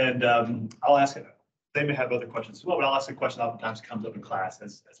 And I'll ask, they may have other questions as well, but I'll ask a question oftentimes comes up in class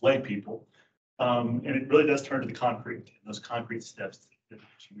as lay people. And it really does turn to the concrete, those concrete steps that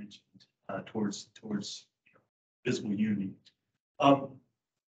you mentioned towards visible unity.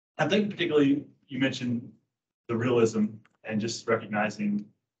 I think particularly you mentioned the realism and just recognizing,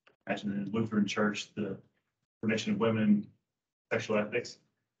 imagine in the Lutheran Church, the formation of women, sexual ethics.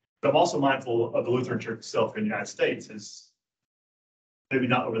 But I'm also mindful of the Lutheran Church itself in the United States is maybe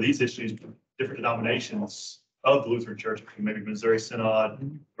not over these issues, but different denominations of the Lutheran Church, maybe Missouri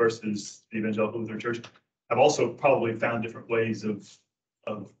Synod versus the Evangelical Lutheran Church, have also probably found different ways of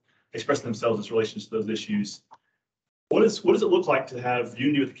expressing themselves as relations to those issues. What does it look like to have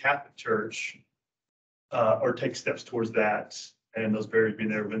unity with the Catholic Church or take steps towards that and those barriers being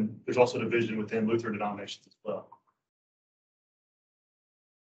there when there's also division within Lutheran denominations as well?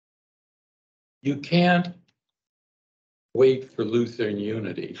 You can't wait for Lutheran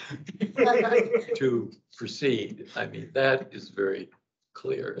unity to proceed. I mean, that is very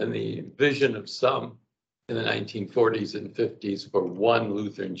clear. And the vision of some in the 1940s and 50s for one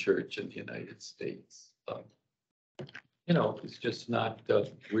Lutheran church in the United States, it's just not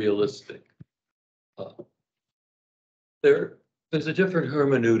realistic. There's a different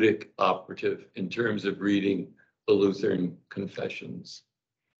hermeneutic operative in terms of reading the Lutheran confessions.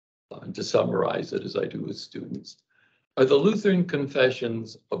 And to summarize it as I do with students, are the Lutheran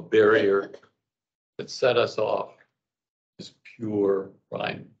confessions a barrier that set us off as pure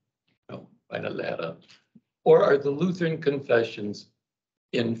rein lera? Or are the Lutheran confessions,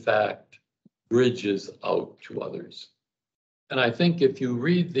 in fact, bridges out to others? And I think if you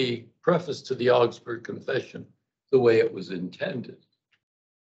read the preface to the Augsburg Confession, the way it was intended,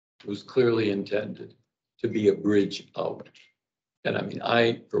 it was clearly intended to be a bridge out. And I mean,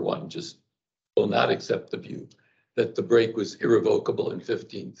 I, for one, just will not accept the view that the break was irrevocable in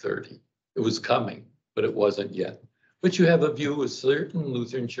 1530. It was coming, but it wasn't yet. But you have a view with certain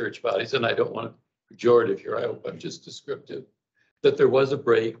Lutheran church bodies, and I don't want to pejorative here, I hope I'm just descriptive, that there was a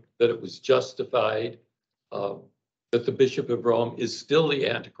break, that it was justified, that the Bishop of Rome is still the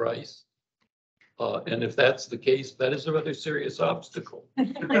Antichrist. And if that's the case, that is a rather serious obstacle.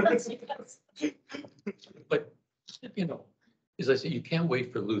 But, as I say, you can't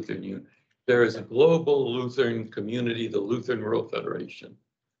wait for Lutheran unity. There is a global Lutheran community, the Lutheran World Federation,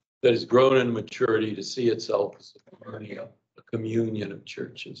 that has grown in maturity to see itself as a communion of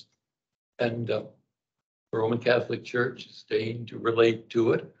churches. And the Roman Catholic Church is staying to relate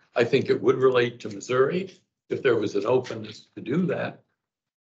to it. I think it would relate to Missouri if there was an openness to do that.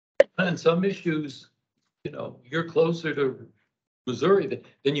 And some issues, you know, you're closer to Missouri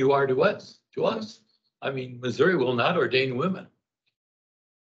than you are to us, I mean, Missouri will not ordain women.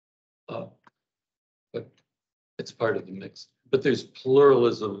 But it's part of the mix. But there's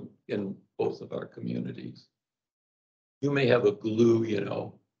pluralism in both of our communities. You may have a glue, you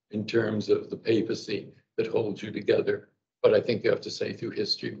know, in terms of the papacy that holds you together. But I think you have to say through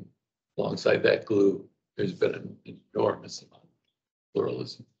history, alongside that glue, there's been an enormous amount of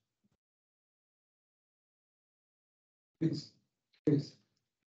pluralism. Please, please.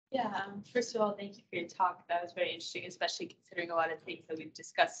 Yeah, first of all, thank you for your talk. That was very interesting, especially considering a lot of things that we've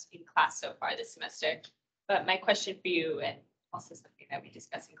discussed in class so far this semester. But my question for you, and also something that we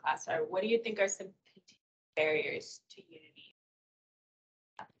discussed in class, are what do you think are some barriers to unity?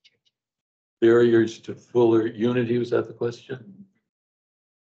 Barriers to fuller unity, was that the question?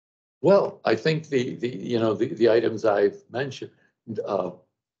 Well, I think the items I've mentioned,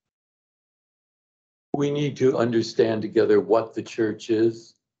 we need to understand together what the church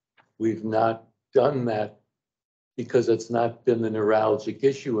is. We've not done that because it's not been the neuralgic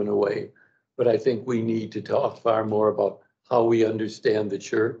issue in a way, but I think we need to talk far more about how we understand the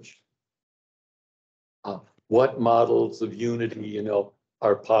church. What models of unity, you know,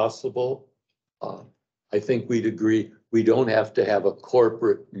 are possible. I think we'd agree we don't have to have a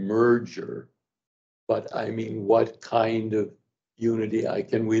corporate merger, but I mean, what kind of unity?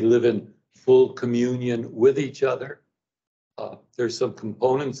 Can we live in full communion with each other? There's some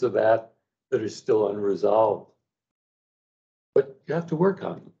components of that that are still unresolved, but you have to work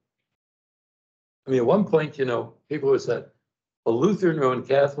on them. I mean, at one point, you know, people have said a Lutheran Roman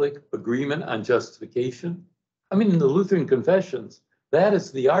Catholic agreement on justification. I mean, in the Lutheran confessions, that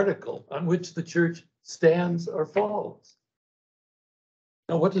is the article on which the church stands or falls.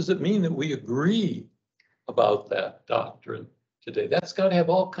 Now, what does it mean that we agree about that doctrine today? That's got to have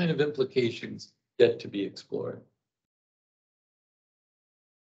all kinds of implications yet to be explored.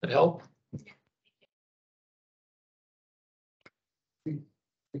 That help?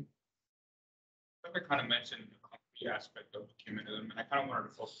 I kind of mentioned the concrete aspect of ecumenism, and I kind of wanted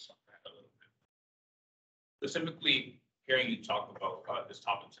to focus on that a little bit. Specifically, hearing you talk about this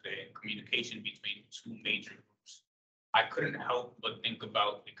topic today and communication between two major groups, I couldn't help but think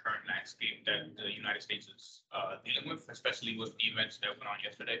about the current landscape that the United States is dealing with, especially with the events that went on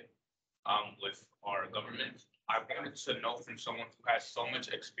yesterday with our government. I wanted to know from someone who has so much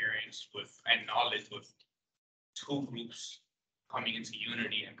experience with and knowledge with two groups coming into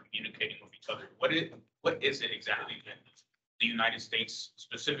unity and communicating with each other. What is it exactly that the United States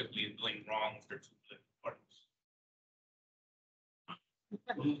specifically is doing wrong with their two political parties?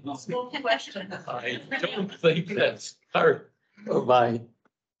 Small question. I don't think that's part of my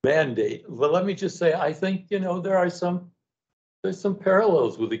mandate. But let me just say, I think, you know, there's some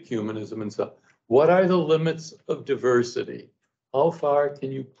parallels with ecumenism and stuff. What are the limits of diversity? How far can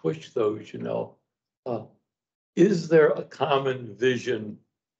you push those, you know? Is there a common vision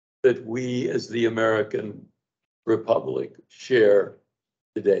that we as the American Republic share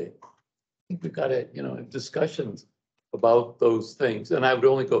today? I think we've got to, you know, have discussions about those things. And I would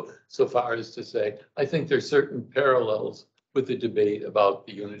only go so far as to say, I think there's certain parallels with the debate about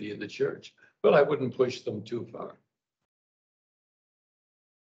the unity of the church, but I wouldn't push them too far.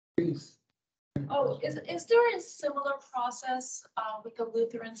 Please. Oh, is there a similar process with the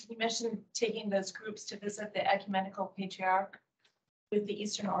Lutherans? You mentioned taking those groups to visit the ecumenical patriarch with the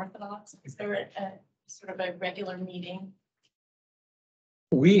Eastern Orthodox. Is there a sort of a regular meeting?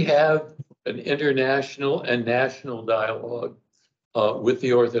 We have an international and national dialogue with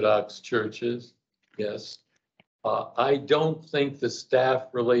the Orthodox churches, yes. I don't think the staff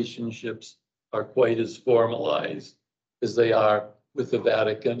relationships are quite as formalized as they are with the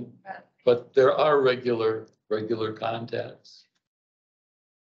Vatican, but there are regular contacts.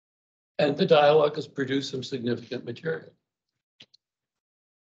 And the dialogue has produced some significant material.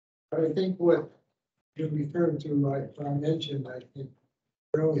 But I think what you're referring to, I mentioned, I think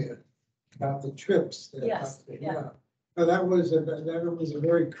earlier, about the trips. That Yes, yeah. So that was a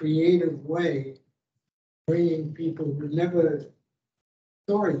very creative way, bringing people who never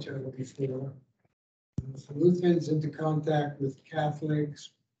saw each other before, Lutherans into contact with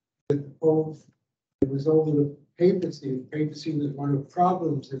Catholics, with the Pope. It was over the papacy. The papacy was one of the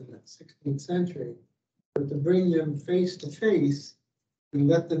problems in the 16th century. But to bring them face to face and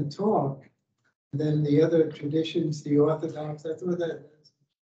let them talk, and then the other traditions, the Orthodox, I thought that was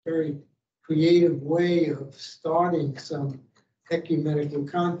a very creative way of starting some ecumenical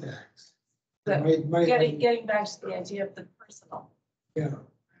contacts. But getting back to the idea of the personal. Yeah,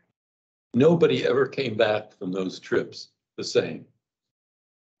 Nobody ever came back from those trips the same.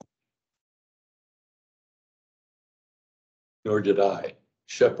 Nor did I,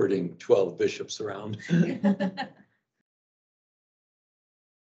 shepherding 12 bishops around.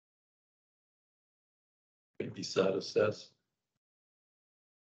 Maybe sad assess.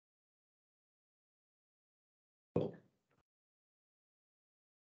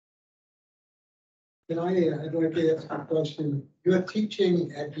 I'd like to ask a question. You're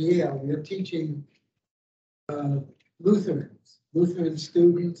teaching at Yale, you're teaching Lutheran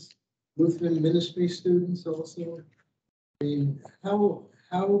students, Lutheran ministry students also. I mean, how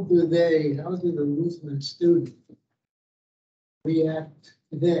do the Lutheran students react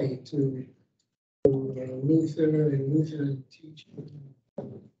today to Luther and Lutheran teaching?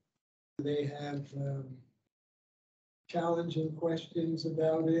 Do they have challenging questions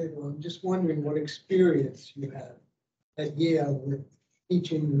about it? Or I'm just wondering what experience you have at Yale with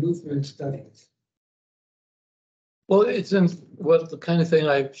teaching Lutheran studies. Well, it's in what the kind of thing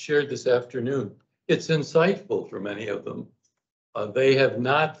I've shared this afternoon. It's insightful for many of them. They have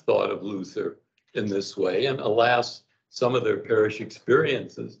not thought of Luther in this way, and alas, some of their parish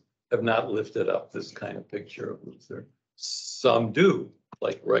experiences have not lifted up this kind of picture of Luther. Some do,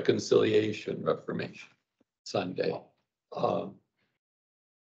 like Reconciliation, Reformation, Sunday.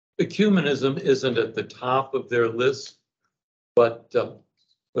 Ecumenism isn't at the top of their list, but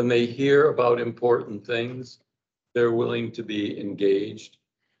when they hear about important things, they're willing to be engaged.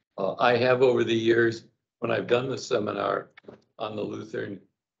 I have over the years, when I've done the seminar on the Lutheran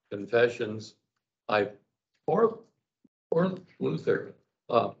confessions, or Luther,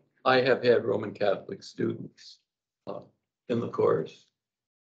 I have had Roman Catholic students in the course.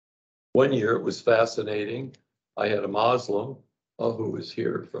 One year it was fascinating. I had a Muslim who was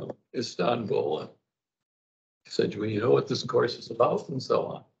here from Istanbul, and he said, well, you know what this course is about, and so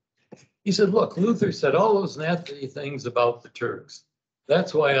on. He said, look, Luther said all those nasty things about the Turks.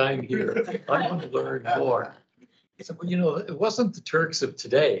 That's why I'm here. I want to learn more. He said, well, you know, it wasn't the Turks of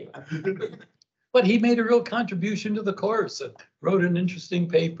today. But he made a real contribution to the course and wrote an interesting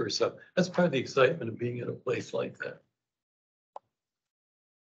paper. So that's part of the excitement of being at a place like that.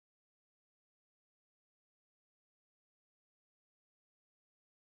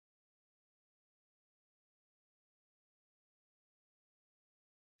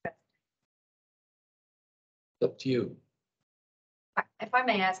 Up to you. If I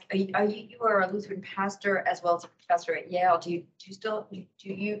may ask, you are a Lutheran pastor as well as a professor at Yale. Do you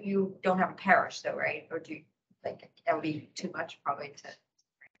don't have a parish though, right? Or do you, like, that would be too much probably to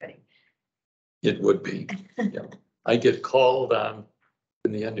everybody? It would be. Yeah. I get called on,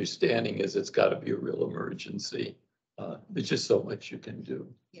 and the understanding is it's got to be a real emergency. There's just so much you can do.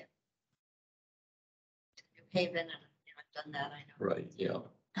 Yeah. New Haven, and I've done that, I know. Right, yeah.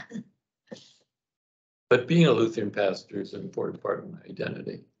 But being a Lutheran pastor is an important part of my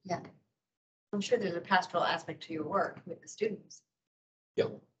identity. Yeah. I'm sure there's a pastoral aspect to your work with the students. Yeah.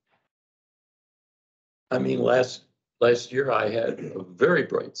 I mean, last year I had a very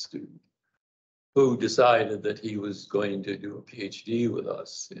bright student who decided that he was going to do a PhD with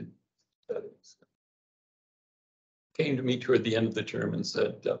us in studies. Came to me toward the end of the term and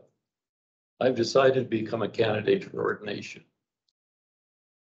said, I've decided to become a candidate for ordination.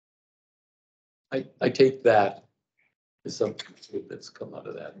 I take that as something that's come out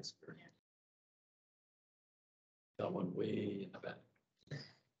of that experience. Someone way in the back.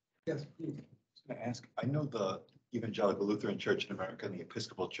 Yes, please. I ask, I know the Evangelical Lutheran Church in America and the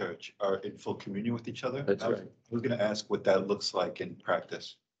Episcopal Church are in full communion with each other. That's right. I was going to ask what that looks like in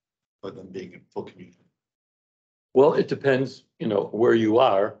practice for them being in full communion. Well, it depends, you know, where you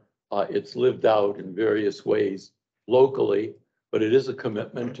are. It's lived out in various ways locally, but it is a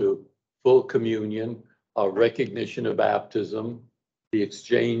commitment to full communion, recognition of baptism, the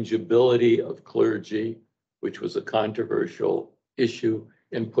exchangeability of clergy, which was a controversial issue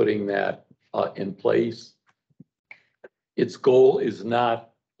in putting that in place. Its goal is not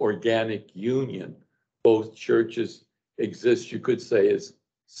organic union. Both churches exist, you could say, as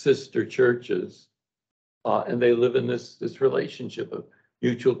sister churches, and they live in this relationship of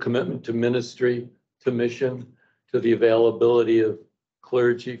mutual commitment to ministry, to mission, to the availability of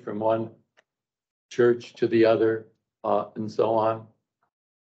clergy from one church to the other, and so on.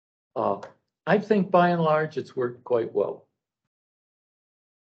 I think by and large, it's worked quite well.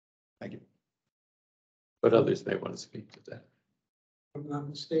 Thank you. But others may want to speak to that. If I'm not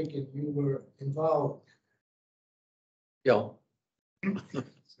mistaken, you were involved. Yeah.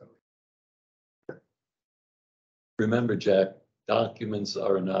 So Remember, Jack, documents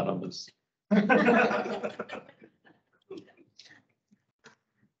are anonymous. Anybody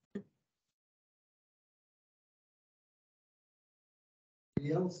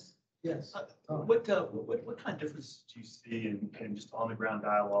else? Yes. What kind of difference do you see in just on the ground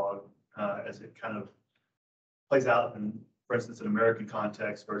dialogue as it kind of plays out in, for instance, an American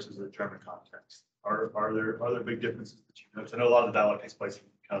context versus a German context? Are there big differences that you notice? I know a lot of the dialogue takes place in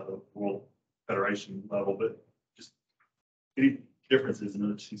kind of the World Federation level, but just any differences in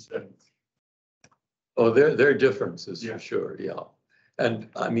those two settings? Oh, there are differences Yeah. for sure, yeah. And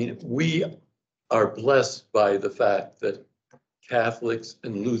I mean, we are blessed by the fact that Catholics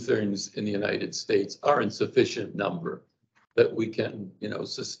and Lutherans in the United States are in sufficient number that we can,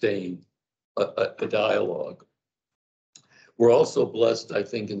 sustain a dialogue. We're also blessed, I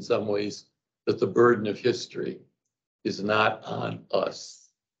think, in some ways, that the burden of history is not on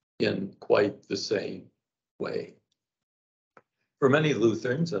us in quite the same way. For many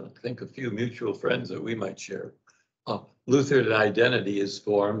Lutherans, and I think a few mutual friends that we might share, Lutheran identity is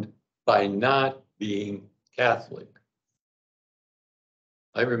formed by not being Catholic.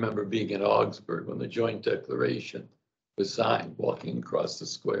 I remember being in Augsburg when the Joint Declaration was signed, walking across the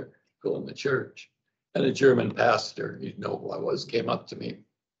square, going to church. And a German pastor, you'd know who I was, came up to me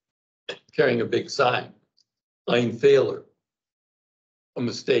carrying a big sign, Ein Fehler, a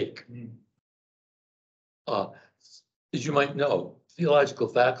mistake. As you might know, theological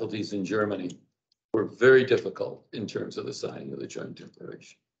faculties in Germany were very difficult in terms of the signing of the Joint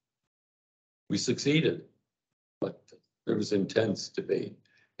Declaration. We succeeded, but there was intense debate.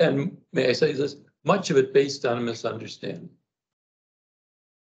 And may I say this, much of it based on a misunderstanding.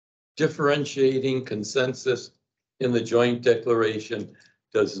 Differentiating consensus in the Joint Declaration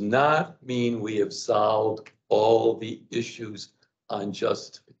does not mean we have solved all the issues on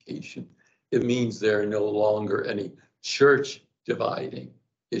justification. It means there are no longer any church dividing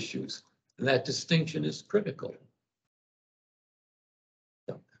issues. And that distinction is critical.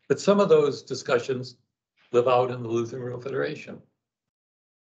 But some of those discussions live out in the Lutheran World Federation.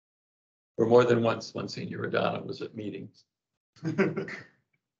 Or more than once, Monsignor Rodano was at meetings.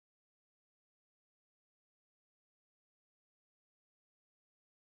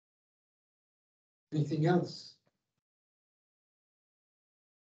 Anything else?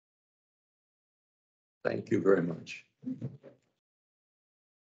 Thank you very much.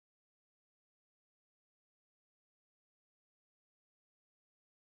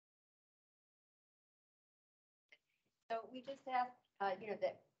 So we just ask,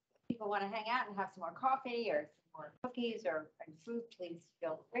 that people want to hang out and have some more coffee or some more cookies or and fruit, please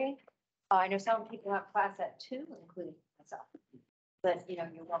feel free. I know some people have class at 2, including myself. But,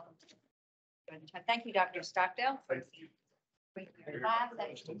 you're welcome to join the time. Thank you, Dr. Stockdale. Thank you. Bringing your class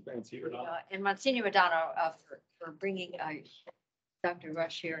and Monsignor Madonna for bringing Dr.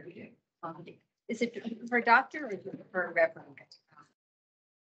 Rusch here. Is it for doctor or is it for reverend?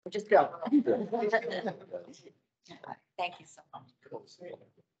 Just Bill. Thank you so much.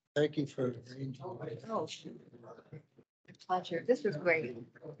 Thank you for arranging. Oh, pleasure. This was great.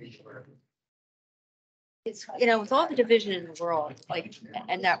 It's, with all the division in the world,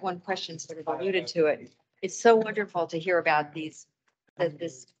 and that one question sort of alluded to it, it's so wonderful to hear about this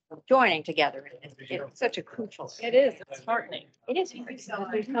joining together. It's such a crucial. It is, it's heartening. It is. There's so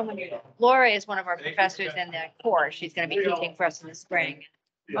many. Laura is one of our professors in the course. She's going to be teaching for us in the spring.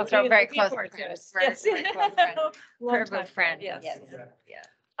 Also, very close. Yes. Very close friend. Long Very time. good friend. Yes. Yes.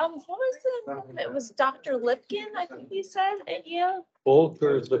 What was the, it was Dr. Lipkin, I think you said,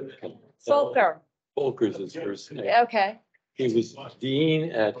 Volker Lipkin. Volker. Volker's his first name. Okay. He was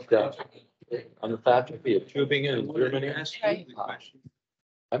dean at, on the faculty at Tübingen in Germany. Right.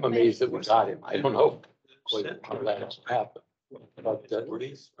 I'm amazed that we got him. I don't know quite how that happened. But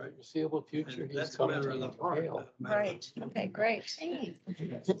his foreseeable future, he's coming to the Yale. Right, okay, great.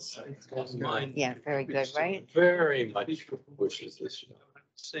 Yeah, very good, right? Very much pushes this.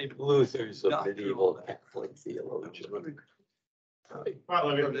 Luther's a medieval Catholic theologian.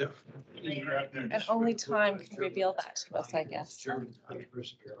 And only time can reveal that to us, I guess.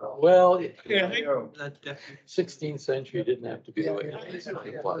 Well, 16th century didn't have to be the way it is.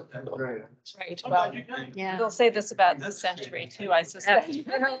 Right, well, Yeah. we'll say this about this century too, I suspect.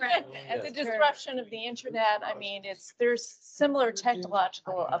 That's The disruption of the internet, I mean, there's similar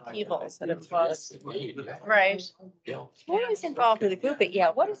technological upheavals that have caused, right? Who is involved with the group at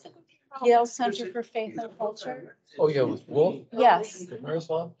Yale? What is the group? Yale Center for Faith and Culture. Oh, yeah, with Wolf? Yes.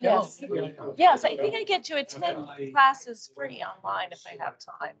 Miroslav? Yes. Yes, I think I get to attend classes free online if I have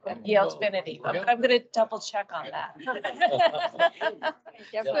time at Yale Divinity, but I'm gonna double check on that.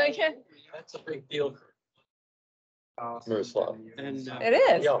 Definitely. That's a big deal. Miroslav. It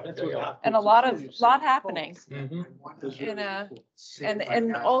is, Yeah. and a lot happening. Mhm.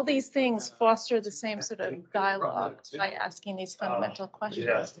 And all these things foster the same sort of dialogue by asking these fundamental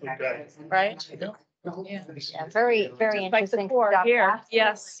questions, right? Yeah. Yeah, very, very Just like the interesting core stuff. here.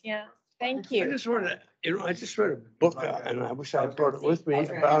 Yes, yeah. Thank I you. just wanted, I just read a book, and I wish I had brought it with me,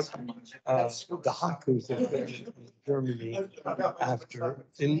 about the Hakus in Germany after,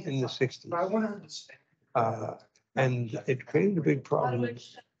 in the sixties. And it created a big problem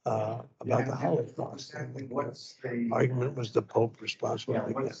about the Holocaust. And the argument was the Pope responsible for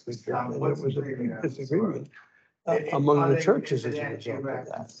the Catholic Church, and there was a big disagreement among the churches as a result of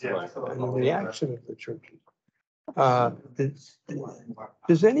that, and the reaction of the churches.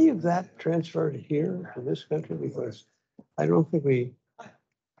 Does any of that transfer to here, to this country? Because I don't think we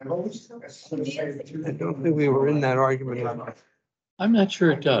were in that argument enough. I'm not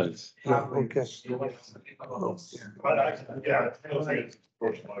sure it does. No, okay.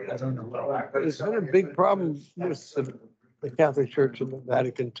 There's been a big problem with the Catholic Church and the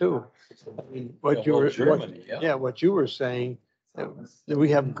Vatican too. I mean, what you were, Germany, yeah. what you were saying, that we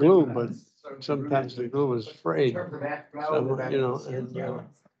have glue, but sometimes the glue is frayed. So, you know, and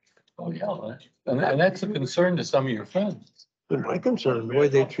Oh, yeah. And that's a concern to some of your friends. my concern, the way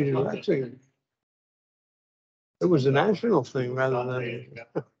they treated Ratzinger. It was a national thing rather than,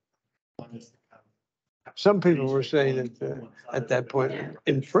 some people were saying that at that point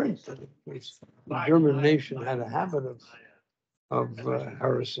in print, that the German nation had a habit of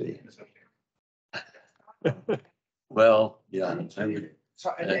heresy. Well, yeah, I would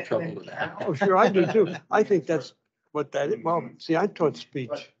have trouble with that. Oh, sure, I do too. I think that's what that is. Well, see, I taught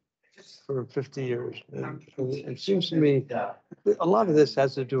speech for 50 years. And it seems to me a lot of this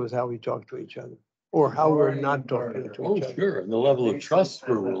has to do with how we talk to each other or how we're not talking to Oh, each other. sure, and the level of trust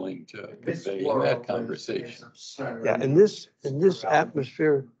we're willing to convey in that conversation. Yeah, and this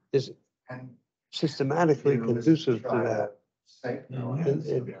atmosphere is systematically conducive to that.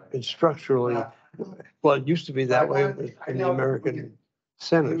 And structurally, well, it used to be that way in the American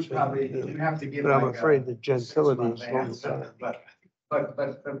Senate. But I'm afraid that gentility is slowly dying.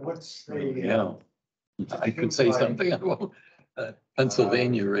 But what's Yeah, I could say something.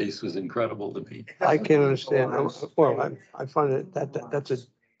 Pennsylvania race was incredible to me. I can't understand. Well, I find it that's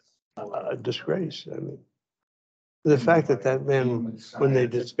a disgrace. I mean, the fact that that man, when they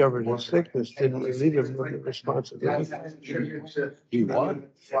discovered his sickness, didn't relieve him of the responsibility. He won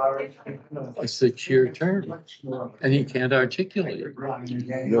a 6-year term, and he can't articulate.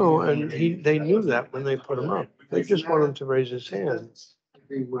 No, and they knew that when they put him up. They just want him to raise his hand.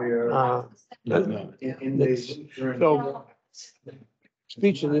 No. So,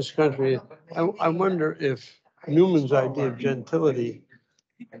 speech in this country, I wonder if Newman's idea of gentility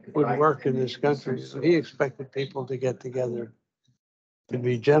would work in this country. He expected people to get together to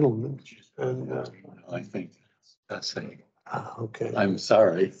be gentlemen, and I think that's it. okay. I'm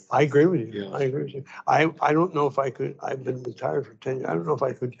sorry. I agree with you. Yeah. I agree with you. I don't know if I could, I've been retired for 10 years. I don't know if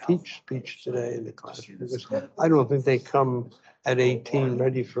I could teach speech today in the class because I don't think they come at 18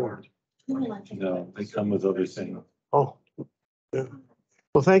 ready for, No, they come with other things. oh. Yeah.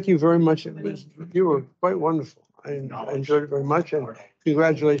 Well, thank you very much. You were quite wonderful. I enjoyed it very much and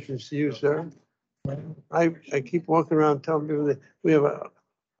congratulations to you, sir. I keep walking around telling people that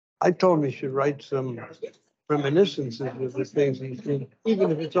I told him he should write some reminiscences of the things he's did,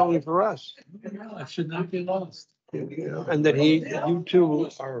 even if it's only for us. No, it should not be lost. You know, and that you two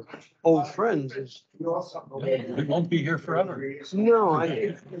are old friends is. We won't be here forever. No,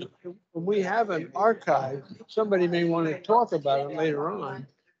 I think when we have an archive, somebody may want to talk about it later on.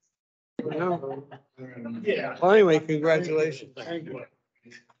 You know? Well, anyway, congratulations.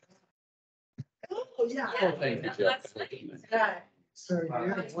 Oh, yeah. Oh, thank you, Jeff. Yeah. Thank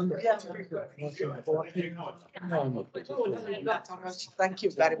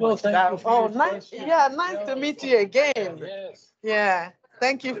you very Well, much. thank you for Oh, your nice, questions. yeah, nice to meet you again. Yes. Yeah,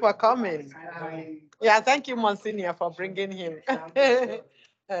 thank you for coming. Yeah, thank you, Monsignor, for bringing him. That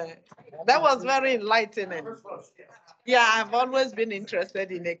was very enlightening. Yeah, I've always been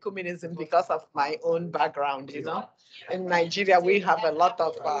interested in ecumenism because of my own background, you know. In Nigeria, we have a lot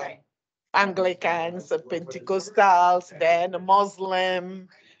of Anglicans, Pentecostals, then Muslim.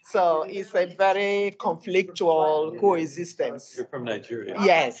 So it's a very conflictual coexistence. You're from Nigeria.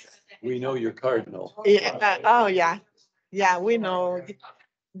 Yes. We know your cardinal. Yeah. Oh, yeah. Yeah, we know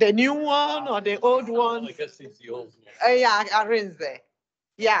the new one or the old one. I guess he's the old one. Yeah, Arinze.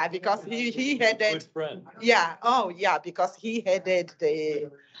 Yeah, because he headed. Good friend. Yeah. Oh, yeah, because he headed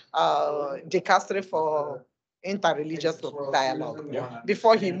the dicastery for interreligious dialogue Yeah.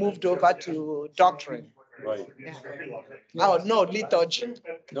 before he moved over to doctrine. Right. Oh, no, liturgy.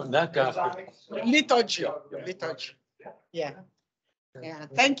 No, not gospel. Liturgy. Liturgy. Yeah. Yeah.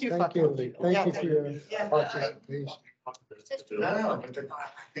 Thank you for. Thank you. Thank you for your Yeah. participation. No, but I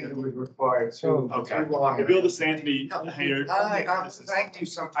think it would require So- too Okay. long. Bill DeSanti, here. Thank you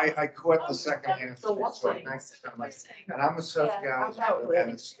I caught the second half. So what's so the- thanks so much. And I'm a sociologist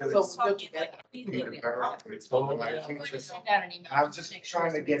and it's good. I'm just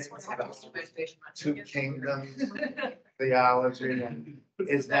trying to get into the two kingdoms theology and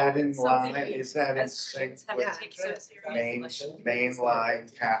is that in line, is that in sync with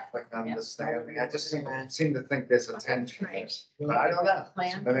mainline Catholic understanding? I just seem to think there's a tension, but I don't know,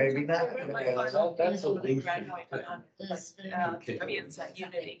 but maybe not. That's a Lutheran.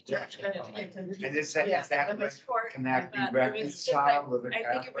 Unity. And is that, can that be reconciled with the I think it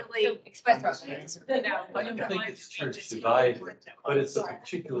Catholic? really Express you know, I don't think it's church divided, but it's a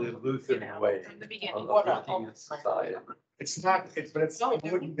particularly Lutheran way From the beginning. of looking at society. It's not, it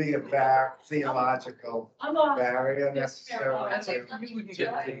wouldn't be a theological barrier necessarily. You wouldn't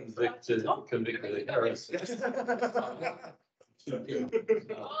get convicted of heresy.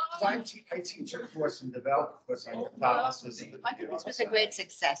 I teach a course in development, course on Catholicism. This was a great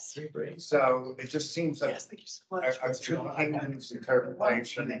success. So it just seems like a two kingdoms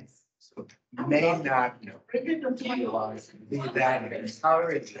interpretation may not be that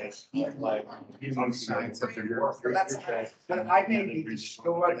encouraging, like using scientific work. But I may be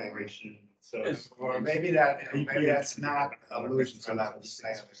distorting, or maybe that's not allusion to that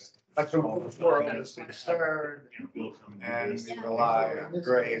understanding. Like the world is concerned and we rely on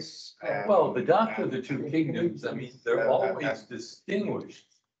grace. And- Well, the doctrine of the two kingdoms, I mean, they're always distinguished,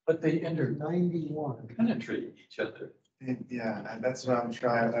 but they 91. interpenetrate each other. Yeah, and that's what I'm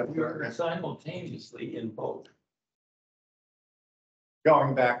trying We're to, simultaneously in both.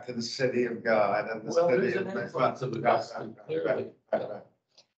 going back to the city of God and the Well, city there's of. an influence of Augustine, clearly. I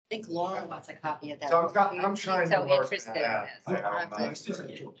think Laura wants a copy of that. So I'm trying to So work interested that in out.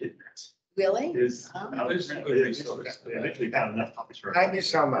 this. Really? Is, Oh. there's a good resource. Thank you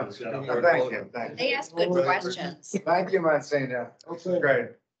so much. Thank you. They ask good questions. Thank you, Monsignor. Okay. Great.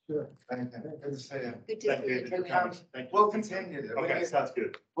 Sure. Thank you. Good to see you. Good to see you too. We'll continue. to- Okay, sounds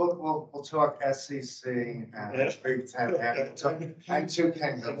good. We'll talk SEC and Big Ten and two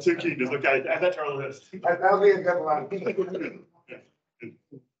kingdoms. Two kingdoms, okay, add that to our list. That'll be a good one.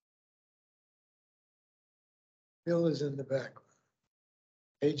 Bill is in the background.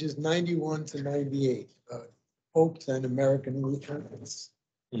 Pages 91 to 98, Popes and American Lutherans,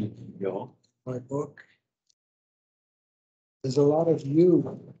 Go. my book. There's a lot of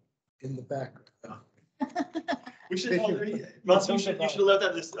you in the background. We should, Monsignor, you should have let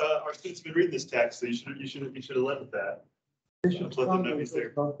that, our students have been reading this text, so you should have led with that. Bishop Let them know Crumley, he's there.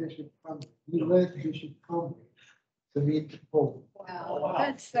 about Bishop Crumley. He led Bishop Crumley to meet the Pope. Wow,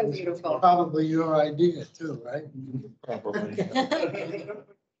 that's so beautiful. Probably your idea too, right? Probably.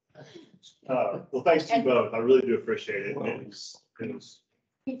 Well, thanks to you both, I really do appreciate it. It was.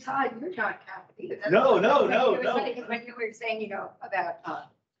 Hey, Todd, you're not Catholic either. That's No, why- no, when no, you were no. saying- When you were saying,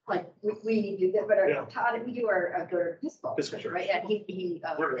 about, like, we do that, but Yeah. Todd, we do our, go to Episcopal, Episcopal church. right? And he,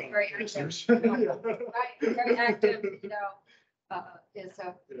 We're- very active, right, very active, is, Yeah.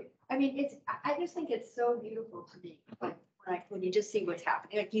 I mean, I just think it's so beautiful to me, like, when you just see what's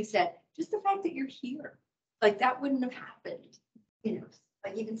happening, like you said, just the fact that you're here, like, that wouldn't have happened,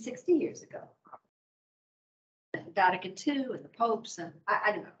 like even 60 years ago. And Vatican II and the popes and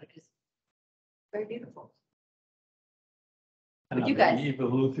I don't know, like it's very beautiful. And You on guys- the eve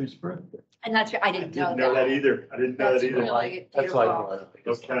of Luther's birthday. And that's, I I didn't didn't know know that that. either. I didn't know That's that either. really That's why. I beautiful. brought it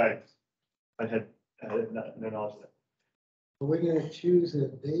up. Okay. I had no knowledge of that. We're gonna choose a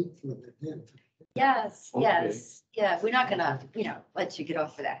date for the dinner. Yes, Okay. yes, yeah, we're not gonna, let you get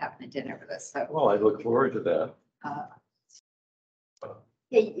off for that having a dinner with us, so. Well, I look forward to that.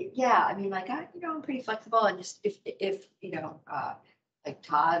 Yeah, I mean, like, I'm pretty flexible and just if, like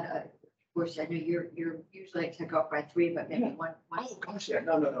Todd, of course, I know you're usually to go up by 3, but maybe one. Oh, gosh, yeah,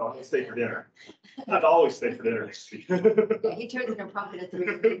 no, I'll stay for dinner. I'd always stay for dinner. Yeah, he turns an impromptu to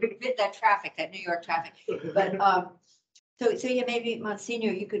 3, fit that traffic, that New York traffic, but, so yeah, maybe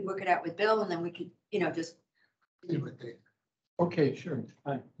Monsignor, you could work it out with Bill and then we could, just. See what they- Okay, sure.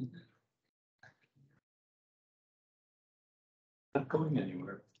 Fine. Not going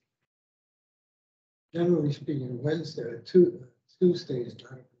anywhere. Generally speaking, Wednesday, Tuesday is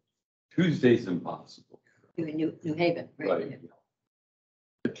not. Tuesday's impossible, Do in New Haven, right? right?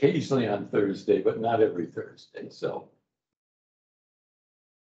 Occasionally on Thursday, but not every Thursday, so.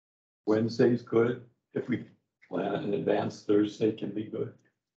 Wednesday's good. If we plan in advance, Thursday can be good.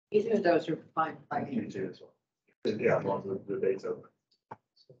 Either of those are fine by me. Me too as well. Yeah, as long as the date's open.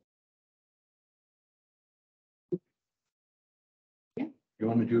 You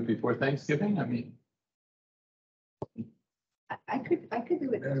want to do it before Thanksgiving? I mean, I could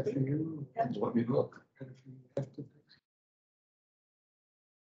do it. Better for you. let me look. Better for you after.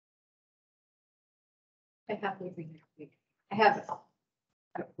 I have everything next week. I have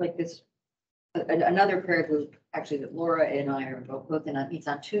like this, another prayer group, actually, that Laura and I are both in, meets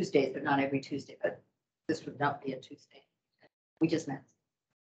on Tuesdays, but not every Tuesday, but this would not be a Tuesday. We just met.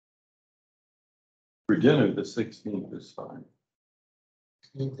 For dinner, the 16th is fine.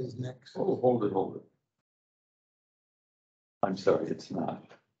 16th is next. Oh, hold it. I'm sorry, it's not.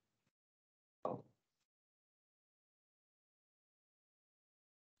 Oh.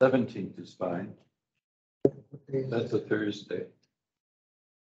 17th is fine. That's a Thursday.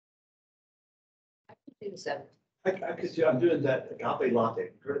 I could do 7. I could, I'm doing that agape latte.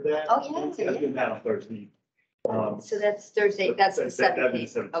 Heard of that? Oh, yeah, I'm doing that on Thursday. So that's Thursday, that's the That'd be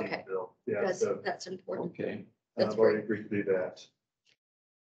 17th. 17th, Okay, Bill. Yeah, that's, so that's important. Okay. That's I've already agreed to do that.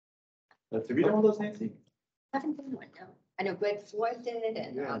 Have you done all those, Nancy? I haven't done one, no. I know Greg Floyd did it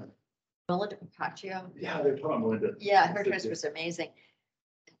and Yeah. Melinda Capaccio. Yeah, they're talking Melinda. Yeah, her dress was amazing.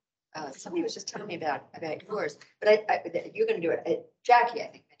 Somebody was just telling me about yours, but I you're gonna do it. Jackie, I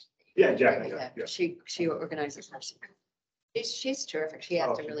think. mentioned that you Yeah, were Jackie, doing that. yeah. She organizes hers. She's terrific. She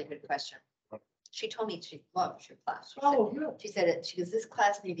asked a really good question. She told me she loved your class. She said- Oh, yeah. She said it, she goes, this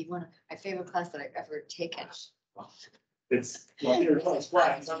class may be one of my favorite class that I've ever taken. It's, well, here, it's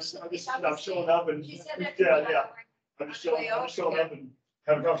flat. I'm showing up and, She said that. yeah. I'm just showing up and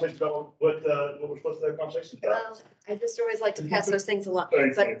having a conversation about what we're supposed to have a conversation about. Well, I just always like to pass those things along,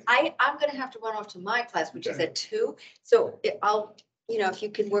 Thanks, but Nancy. I'm gonna have to run off to my class, which is Okay. at 2. So I'll, if you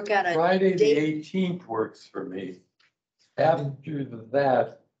can work out a Friday, the date. 18th works for me. After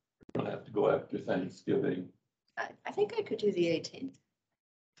that, we're gonna have to go after Thanksgiving. I think I could do the 18th.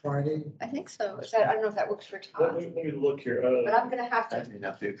 Friday. I think so. I don't know if that works for Let me, Tom, let me look here. but I'm gonna have to, That may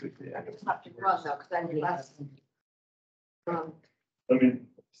not be a good day. I'm gonna have to run though, because I need last. I mean.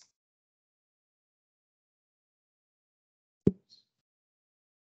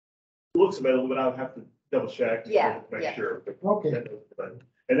 Looks available, but I'll have to double check. Yeah, to Make yeah. sure. Okay.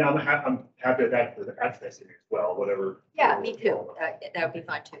 And I'm happy with that, that's as well, whatever. Yeah, me too. That would be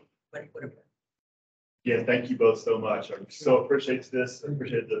fine too. Whatever. Yeah, thank you both so much. I so appreciate this. I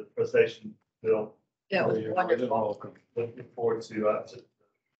appreciate the presentation, Bill. Yeah, it was You're more than wonderful. welcome. Looking forward to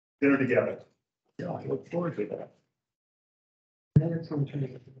dinner together. Yeah, I look forward to that.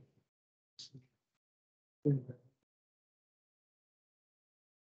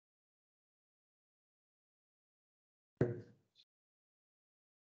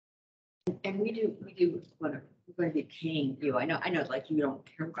 And we do, we're going to be paying you. I know, like you don't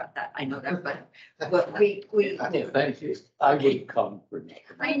care about that. I know that, but we do. Thank you. I would come for me,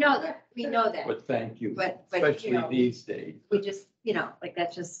 I know that. We know that. but thank you, But, especially these days. we just, like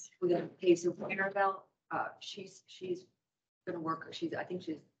that's just, we're gonna pay Superintendent Bell. She's gonna work, I think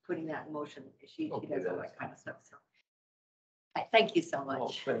she's putting that in motion. She Okay, does all that's that kind of stuff, so. I thank you so Well,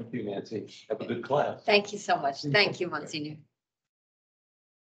 much. thank you, Nancy. Have a good class. Thank you so much. Thank you, Monsignor.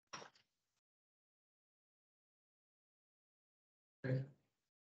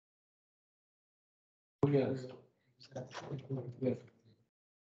 Oh, yes.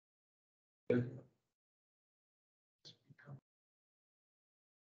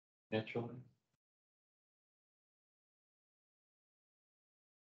 Naturally.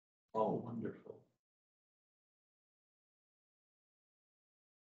 Oh, wonderful.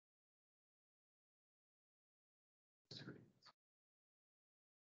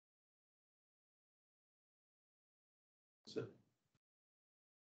 So,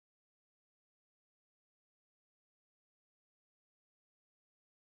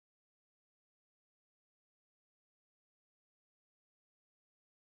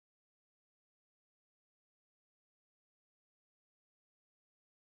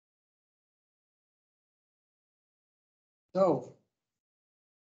 So.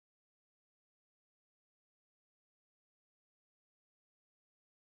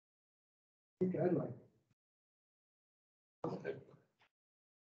 I think I like it.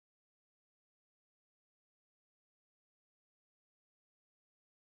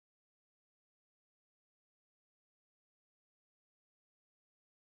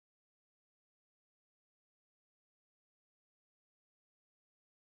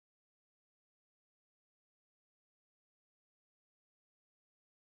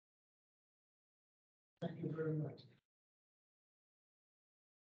 Thank you very much.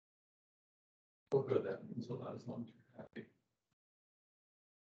 Oh, good, that means a lot as long as you're happy.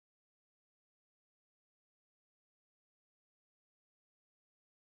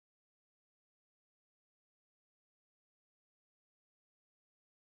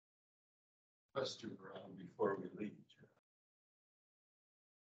 Question around before we leave.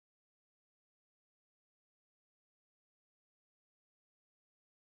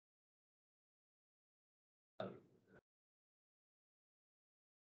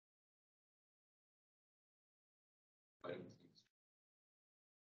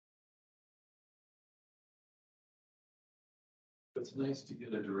 It's nice to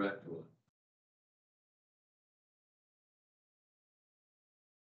get a direct one.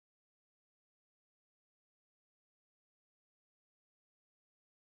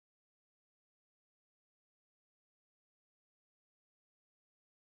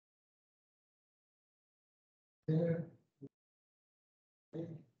 There.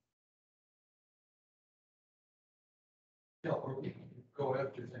 Yeah, or we can go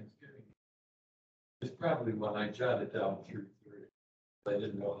after Thanksgiving. It's probably when I jotted down 3:30. I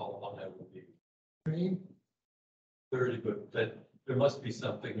didn't know how long I would be. 30, but that, there must be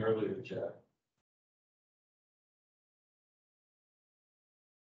something earlier, Jack.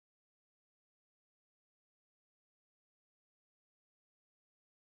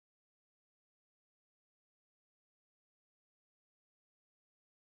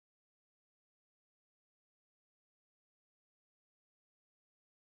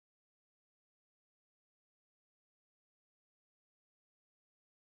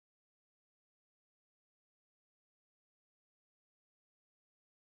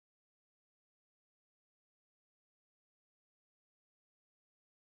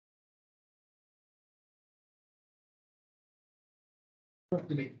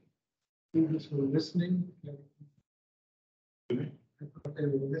 Students were listening. I thought they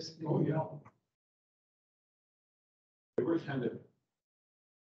were listening. Oh, yeah. They were kind of.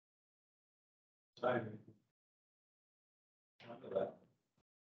 Timing. Under that.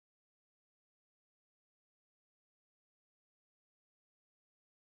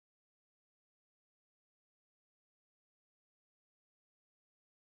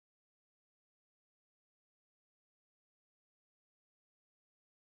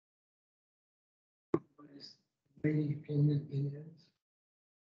 Lady came in.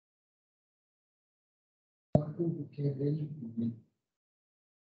 Who came in?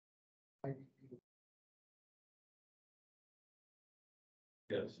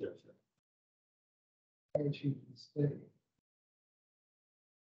 Yes, yes, yes. And she can stay.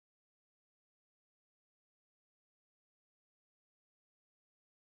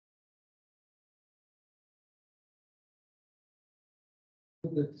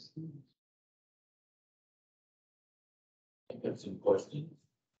 I got some questions.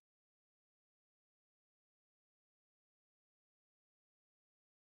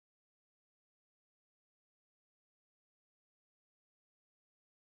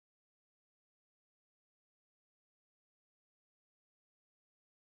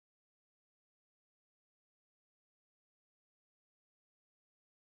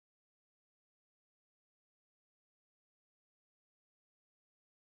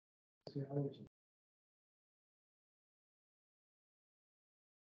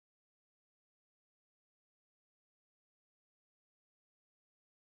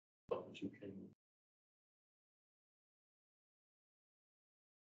 What you can.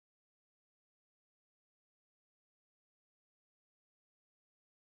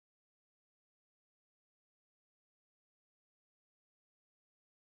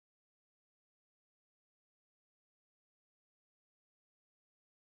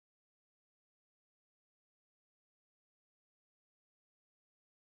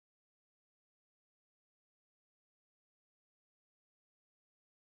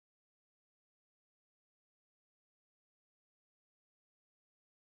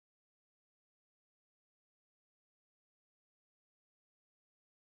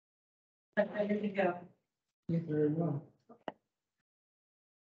 Ready to go. Thank you very much.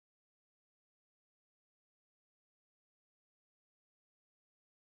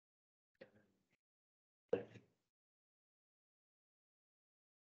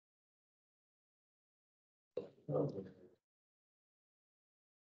 Okay.